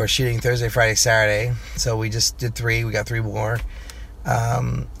hope. We're shooting Thursday, Friday, Saturday. So we just did 3. We got 3 more.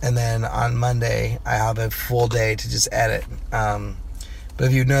 And then on Monday, I have a full day to just edit. But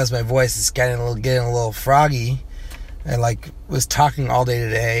if you notice my voice is getting a little froggy. I was talking all day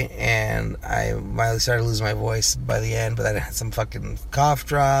today, and I finally started losing my voice by the end, but then I had some fucking cough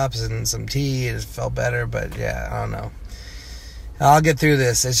drops and some tea, and it felt better, but yeah, I don't know. I'll get through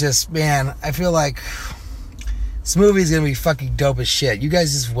this. It's just, man, I feel like this movie is going to be fucking dope as shit. You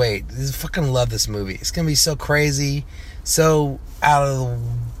guys just wait. I fucking love this movie. It's going to be so crazy, so I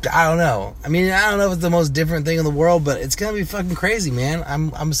don't know. I mean, I don't know if it's the most different thing in the world, but it's going to be fucking crazy, man.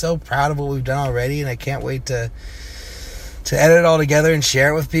 I'm so proud of what we've done already, and I can't wait to edit it all together and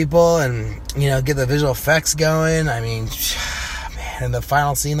share it with people and, you know, get the visual effects going. I mean, man, and the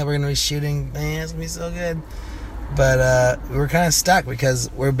final scene that we're going to be shooting, man, it's going to be so good. But we're kind of stuck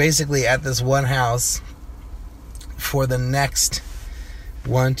because we're basically at this one house for the next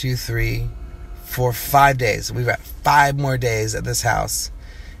 5 days. We've got 5 more days at this house.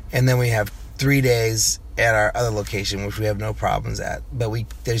 And then we have 3 days at our other location, which we have no problems at. But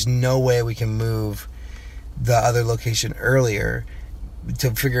there's no way we can move the other location earlier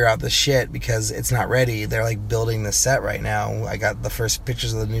to figure out the shit because it's not ready. They're like building the set right now. I got the first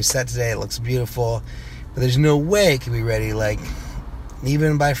pictures of the new set today. It looks beautiful, but there's no way it can be ready like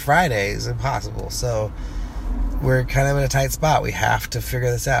even by Friday. Is impossible. So we're kind of in a tight spot. We have to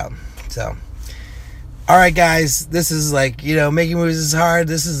figure this out. So alright guys, this is like, you know, making movies is hard.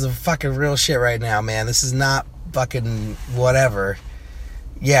 This is the fucking real shit right now, man. This is not fucking whatever.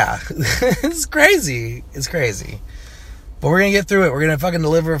 Yeah, it's crazy. It's crazy. But we're going to get through it. We're going to fucking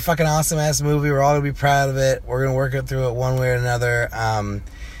deliver a fucking awesome-ass movie. We're all going to be proud of it. We're going to work it through it one way or another.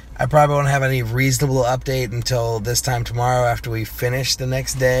 I probably won't have any reasonable update until this time tomorrow after we finish the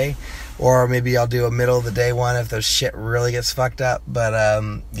next day. Or maybe I'll do a middle of the day one if the shit really gets fucked up. But,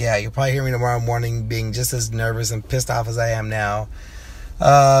 yeah, you'll probably hear me tomorrow morning being just as nervous and pissed off as I am now.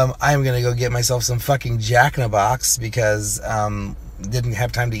 I'm going to go get myself some fucking Jack in a Box because didn't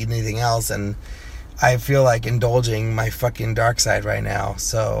have time to eat anything else, and I feel like indulging my fucking dark side right now.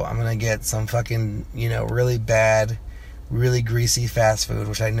 So I'm gonna get some fucking, you know, really bad, really greasy fast food,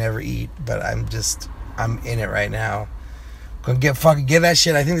 which I never eat, but I'm in it right now. Gonna get that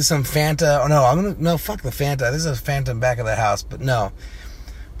shit. I think there's some Fanta. Oh no, fuck the Fanta. There's a Fanta in the back of the house, but no.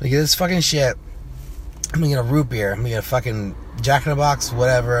 I'm gonna get this fucking shit. I'm gonna get a root beer. I'm gonna get a fucking Jack in a Box,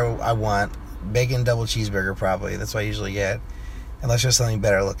 whatever I want. Bacon double cheeseburger probably. That's what I usually get. Unless there's something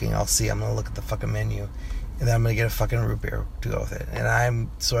better looking, I'll see. I'm going to look at the fucking menu. And then I'm going to get a fucking root beer to go with it. And I'm,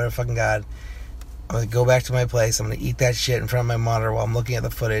 swear to fucking God, I'm going to go back to my place. I'm going to eat that shit in front of my monitor while I'm looking at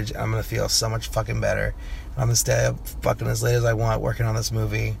the footage. And I'm going to feel so much fucking better. I'm going to stay up fucking as late as I want working on this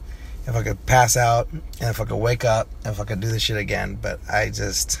movie. If I could pass out, and if I could wake up, and if I could do this shit again. But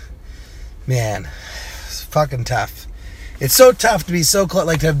man, it's fucking tough. It's so tough to be so close,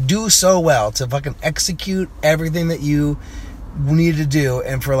 like to do so well, to fucking execute everything that you need to do,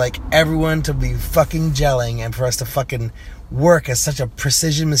 and for like everyone to be fucking gelling, and for us to fucking work as such a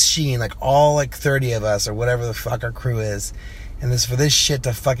precision machine, like all like 30 of us or whatever the fuck our crew is, and for this shit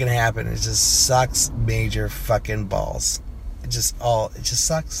to fucking happen, it just sucks major fucking balls. It just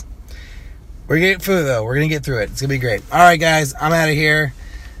sucks. We're gonna get through it though. We're gonna get through it. It's gonna be great. Alright guys, I'm out of here.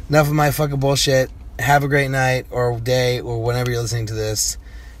 Enough of my fucking bullshit. Have a great night or day or whenever you're listening to this.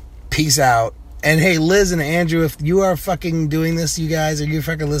 Peace out. And hey, Liz and Andrew, if you are fucking doing this, you guys, or you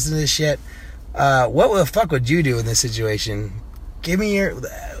fucking listening to this shit, what the fuck would you do in this situation? Give me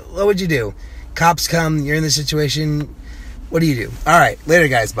what would you do? Cops come, you're in this situation, what do you do? All right, later,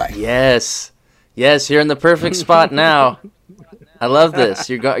 guys, bye. Yes, you're in the perfect spot now. I love this.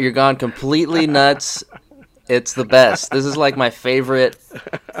 You're gone completely nuts. It's the best. This is like my favorite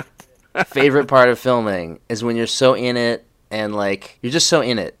part of filming is when you're so in it and like you're just so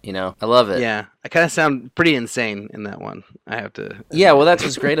in it, you know. I love it. Yeah, I kind of sound pretty insane in that one. I have to. Yeah, well, that's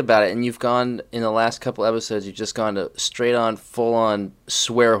what's great about it. And you've gone in the last couple episodes. You've just gone to straight on, full on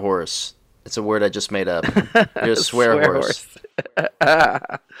swear horse. It's a word I just made up. You're a swear horse.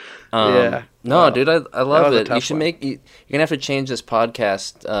 Yeah. No, well, dude, I love it. You should one. you're gonna have to change this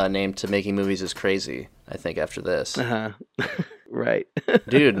podcast name to "Making Movies is Crazy." I think after this. Right.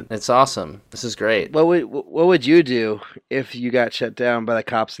 Dude, it's awesome. This is great. What would you do if you got shut down by the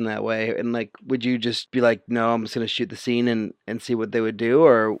cops in that way? And like, would you just be like, no, I'm just gonna shoot the scene and see what they would do,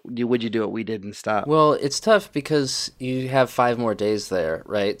 or would you do what we did and stop? Well, it's tough because you have 5 more days there,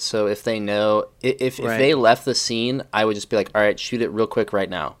 right? So if they know, if they left the scene, I would just be like, all right, shoot it real quick right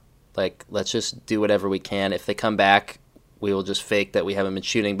now. Like, let's just do whatever we can. If they come back, we will just fake that we haven't been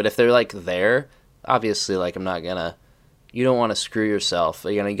shooting. But if they're like there, obviously, like I'm not gonna. You don't want to screw yourself.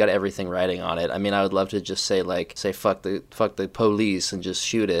 You know, you got everything writing on it. I mean, I would love to just say fuck the police and just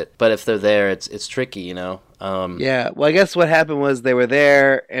shoot it. But if they're there, it's tricky, you know. Yeah. Well, I guess what happened was they were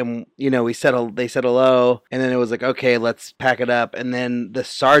there, and you know, they said hello, and then it was like, okay, let's pack it up. And then the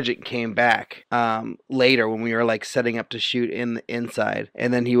sergeant came back later when we were like setting up to shoot in the inside,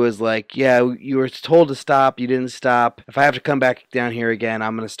 and then he was like, yeah, you were told to stop, you didn't stop. If I have to come back down here again,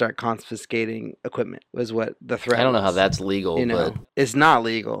 I'm gonna start confiscating equipment. Was what the threat. I don't know was. how that's legal. You know, but it's not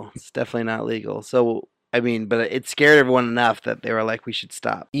legal. It's definitely not legal. So I mean, but it scared everyone enough that they were like, we should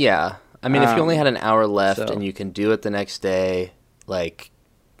stop. yeah. I mean, if you only had an hour left so. and you can do it the next day, like,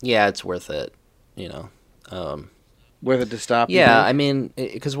 yeah, it's worth it, you know. Worth it to stop? Yeah, I mean,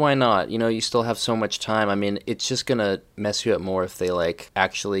 because why not? You know, you still have so much time. I mean, it's just going to mess you up more if they, like,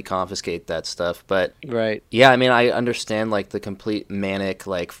 actually confiscate that stuff. But, right. Yeah, I mean, I understand, like, the complete manic,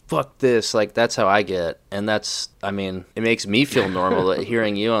 like, fuck this. Like, that's how I get. And that's, I mean, it makes me feel normal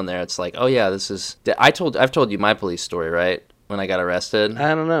hearing you on there. It's like, oh, yeah, this is... I've told you my police story, right? When I got arrested.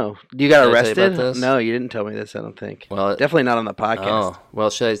 I don't know. You got arrested? Tell you about this? No, you didn't tell me this, I don't think. Well, definitely not on the podcast. Oh, well,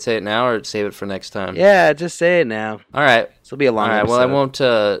 should I say it now or save it for next time? Yeah, just say it now. All right. This will be a long episode. Well, I won't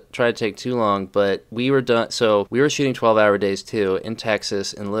try to take too long, but we were done. So we were shooting 12-hour days, too, in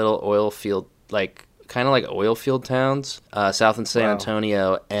Texas, in little oil field, like, kind of like oil field towns, south in San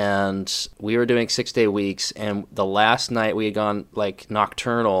Antonio, and we were doing 6-day weeks, and the last night we had gone, like,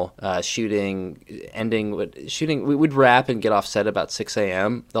 nocturnal shooting, we would wrap and get off set about 6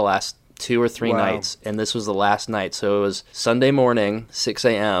 a.m. the last 2 or 3 nights, and this was the last night, so it was Sunday morning, 6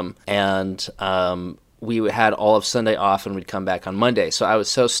 a.m., and we had all of Sunday off and we'd come back on Monday. So I was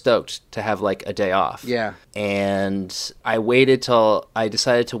so stoked to have like a day off. Yeah. And I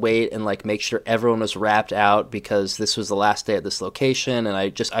decided to wait and like make sure everyone was wrapped out because this was the last day at this location. And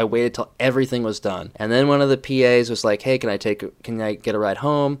I waited till everything was done. And then one of the PAs was like, hey, can I get a ride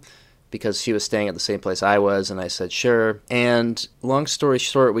home? Because she was staying at the same place I was. And I said, sure. And long story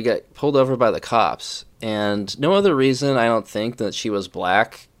short, we got pulled over by the cops. And no other reason, I don't think, that she was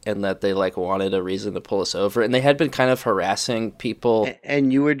black. And that they like wanted a reason to pull us over, and they had been kind of harassing people.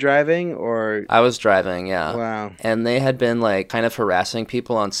 And you were driving, or I was driving, yeah. Wow. And they had been like kind of harassing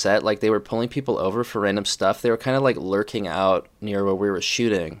people on set, like they were pulling people over for random stuff. They were kind of like lurking out near where we were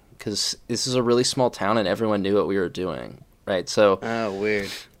shooting because this is a really small town and everyone knew what we were doing, right? So weird.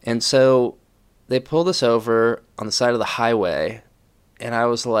 And so they pulled us over on the side of the highway, and I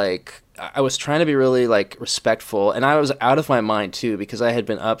was like, I was trying to be really like respectful, and I was out of my mind too because I had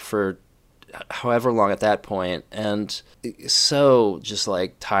been up for however long at that point and so just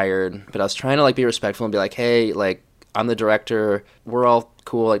like tired, but I was trying to like be respectful and be like, hey, like I'm the director, we're all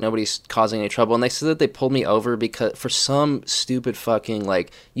cool, like nobody's causing any trouble. And they said that they pulled me over because for some stupid fucking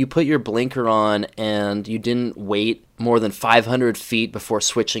like you put your blinker on and you didn't wait more than 500 feet before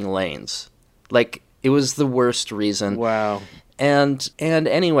switching lanes. Like it was the worst reason. Wow. And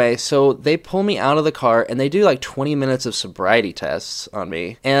anyway, so they pull me out of the car and they do like 20 minutes of sobriety tests on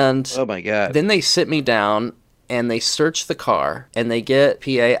me. And oh my God. Then they sit me down and they search the car and they get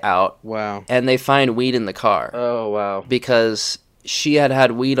PA out. Wow. And they find weed in the car. Oh, wow. Because she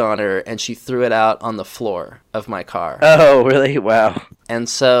had weed on her and she threw it out on the floor of my car. Oh, really? Wow. And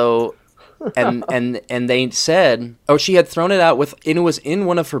so... and they said, oh, she had thrown it out with, and it was in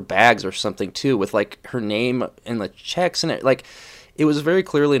one of her bags or something too, with like her name and the checks and it It was very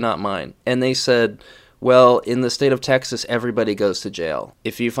clearly not mine. And they said, well, in the state of Texas, everybody goes to jail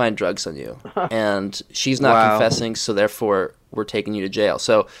if you find drugs on you. And she's not confessing, so therefore we're taking you to jail.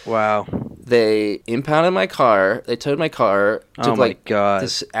 So they impounded my car. They towed my car. Took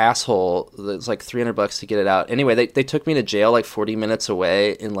this asshole. It's like $300 to get it out. Anyway, they took me to jail like 40 minutes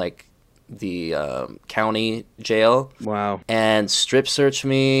away in like the county jail. Wow. And strip searched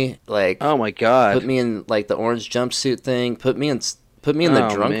me. Like, oh my God. Put me in like the orange jumpsuit thing. Put me in the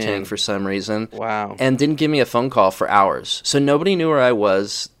drunk tank for some reason. Wow. And didn't give me a phone call for hours. So nobody knew where I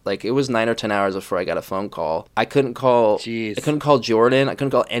was. Like, it was 9 or 10 hours before I got a phone call. I couldn't call Jordan. I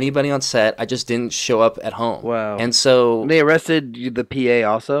couldn't call anybody on set. I just didn't show up at home. Wow. And so they arrested the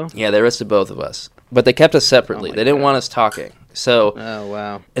PA also? Yeah, they arrested both of us. But they kept us separately. They didn't want us talking. So, oh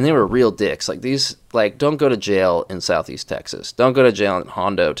wow. And they were real dicks. Like, these, like, don't go to jail in Southeast Texas. Don't go to jail in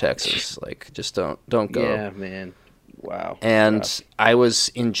Hondo, Texas. Like, just don't go. Yeah, man. Wow. And I was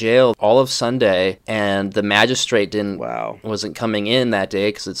in jail all of Sunday, and the magistrate wasn't coming in that day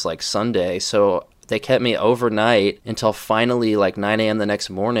because it's like Sunday. So they kept me overnight until finally like 9 a.m. the next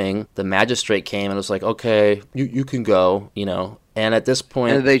morning. The magistrate came and was like, okay, you can go, you know. And at this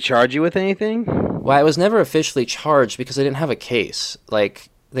point... And did they charge you with anything? Well, I was never officially charged because I didn't have a case. Like,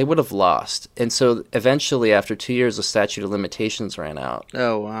 they would have lost. And so eventually, after 2 years, the statute of limitations ran out.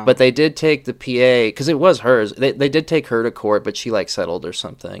 Oh, wow. But they did take the PA, because it was hers. They did take her to court, but she, like, settled or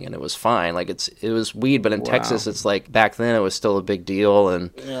something, and it was fine. Like, it was weed, but in Texas, it's like, back then, it was still a big deal.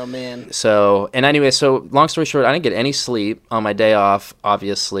 And oh, man. So, and anyway, so long story short, I didn't get any sleep on my day off,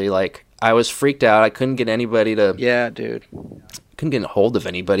 obviously. Like, I was freaked out. I couldn't get anybody to... Yeah, dude. Couldn't get a hold of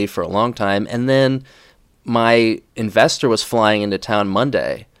anybody for a long time. And then my investor was flying into town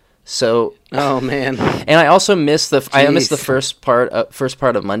Monday. So, oh man! And I also missed the first part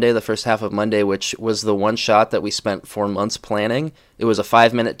of Monday, the first half of Monday, which was the one shot that we spent 4 months planning. It was a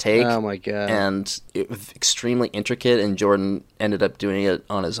 5-minute take. Oh my God! And it was extremely intricate, and Jordan ended up doing it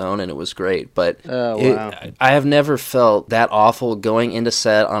on his own, and it was great. But I have never felt that awful going into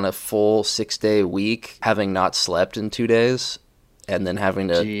set on a full 6-day week, having not slept in 2 days, and then having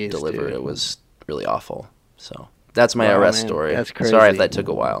to deliver. Dude. It was really awful. So. That's my arrest story. That's crazy. Sorry if that took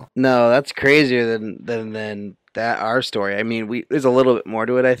a while. No, that's crazier than that our story. I mean, there's a little bit more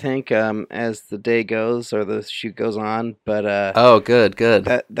to it, I think, as the day goes or the shoot goes on. But oh, good.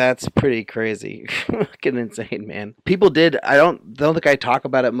 That's pretty crazy, fucking insane, man. People did. I don't think I talk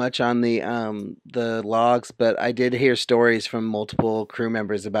about it much on the logs, but I did hear stories from multiple crew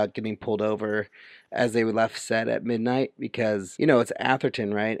members about getting pulled over as they left set at midnight because, you know, it's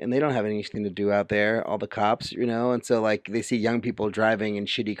Atherton, right? And they don't have anything to do out there, all the cops, you know? And so, like, they see young people driving in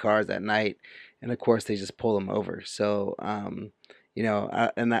shitty cars at night, and, of course, they just pull them over. So, you know,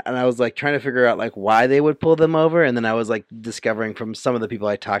 I was, like, trying to figure out, like, why they would pull them over, and then I was, like, discovering from some of the people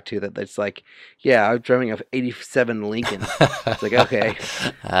I talked to that it's like, yeah, I was driving a 87 Lincoln. It's like, okay,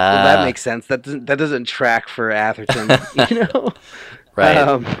 well, that makes sense. That doesn't track for Atherton, you know?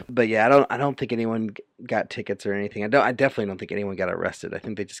 Right. But yeah, I don't think anyone got tickets or anything. I definitely don't think anyone got arrested. I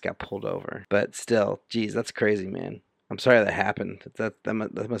think they just got pulled over. But still, geez, that's crazy, man. I'm sorry that happened. That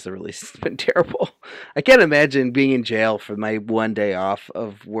must have really been terrible. I can't imagine being in jail for my 1 day off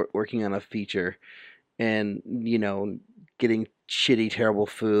of working on a feature, and you know, getting shitty, terrible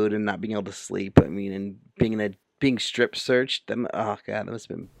food and not being able to sleep. I mean, and being strip searched. Oh God, that must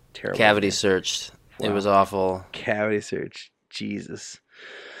have been terrible. Cavity searched. Wow. It was awful. Cavity search. Jesus.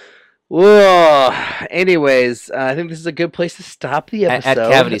 Whoa. Anyways, I think this is a good place to stop the episode.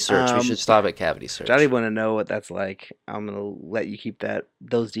 At Cavity Search. We should stop at Cavity Search. I don't even want to know what that's like. I'm going to let you keep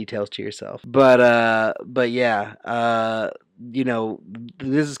those details to yourself. But yeah, you know,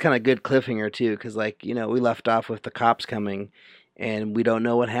 this is kind of good cliffhanger too, because, like, you know, we left off with the cops coming, and we don't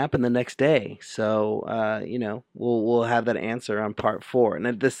know what happened the next day. So, you know, we'll have that answer on part 4.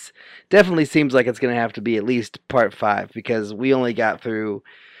 And this definitely seems like it's going to have to be at least part 5, because we only got through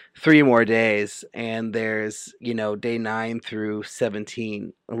 3 more days, and there's, you know, day 9 through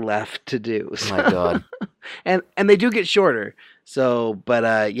 17 left to do. So. Oh my God. and they do get shorter. So,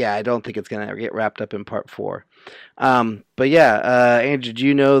 but yeah, I don't think it's going to get wrapped up in part 4. But yeah, Andrew, do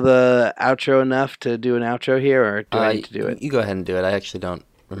you know the outro enough to do an outro here, or do I need to do it? You go ahead and do it. I actually don't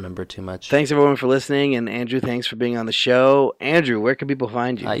remember too much. Thanks everyone for listening, and Andrew, thanks for being on the show. Andrew, where can people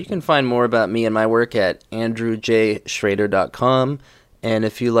find you? You can find more about me and my work at andrewjschrader.com. And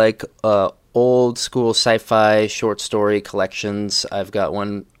if you like old school sci-fi short story collections. I've got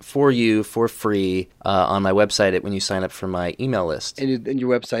one for you for free on my website when you sign up for my email list. And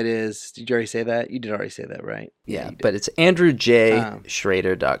your website is, did you already say that? You did already say that, right? Yeah, but it's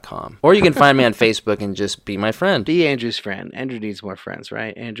andrewjschrader.com. Or you can find me on Facebook and just be my friend. Be Andrew's friend. Andrew needs more friends,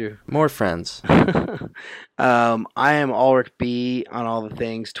 right, Andrew? More friends. I am Alrik B on all the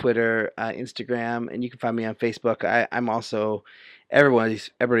things, Twitter, Instagram, and you can find me on Facebook. I'm also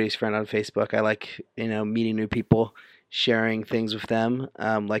everybody's friend on Facebook. I like, meeting new people, sharing things with them,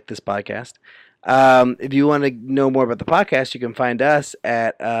 like this podcast. If you want to know more about the podcast, you can find us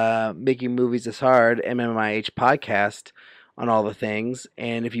at Making Movies is Hard, MMIH podcast on all the things.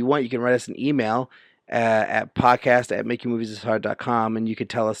 And if you want, you can write us an email at podcast@makingmoviesishard.com, and you could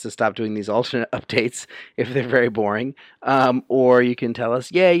tell us to stop doing these alternate updates if they're very boring. Or you can tell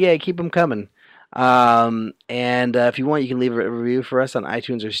us, yeah, keep them coming. And if you want, you can leave a review for us on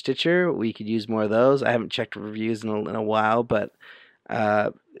iTunes or Stitcher. We could use more of those. I haven't checked reviews in a while, but I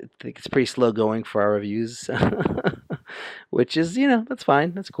think it's pretty slow going for our reviews, which is, that's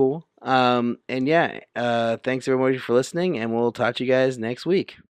fine. That's cool. And yeah, thanks everybody for listening, and we'll talk to you guys next week.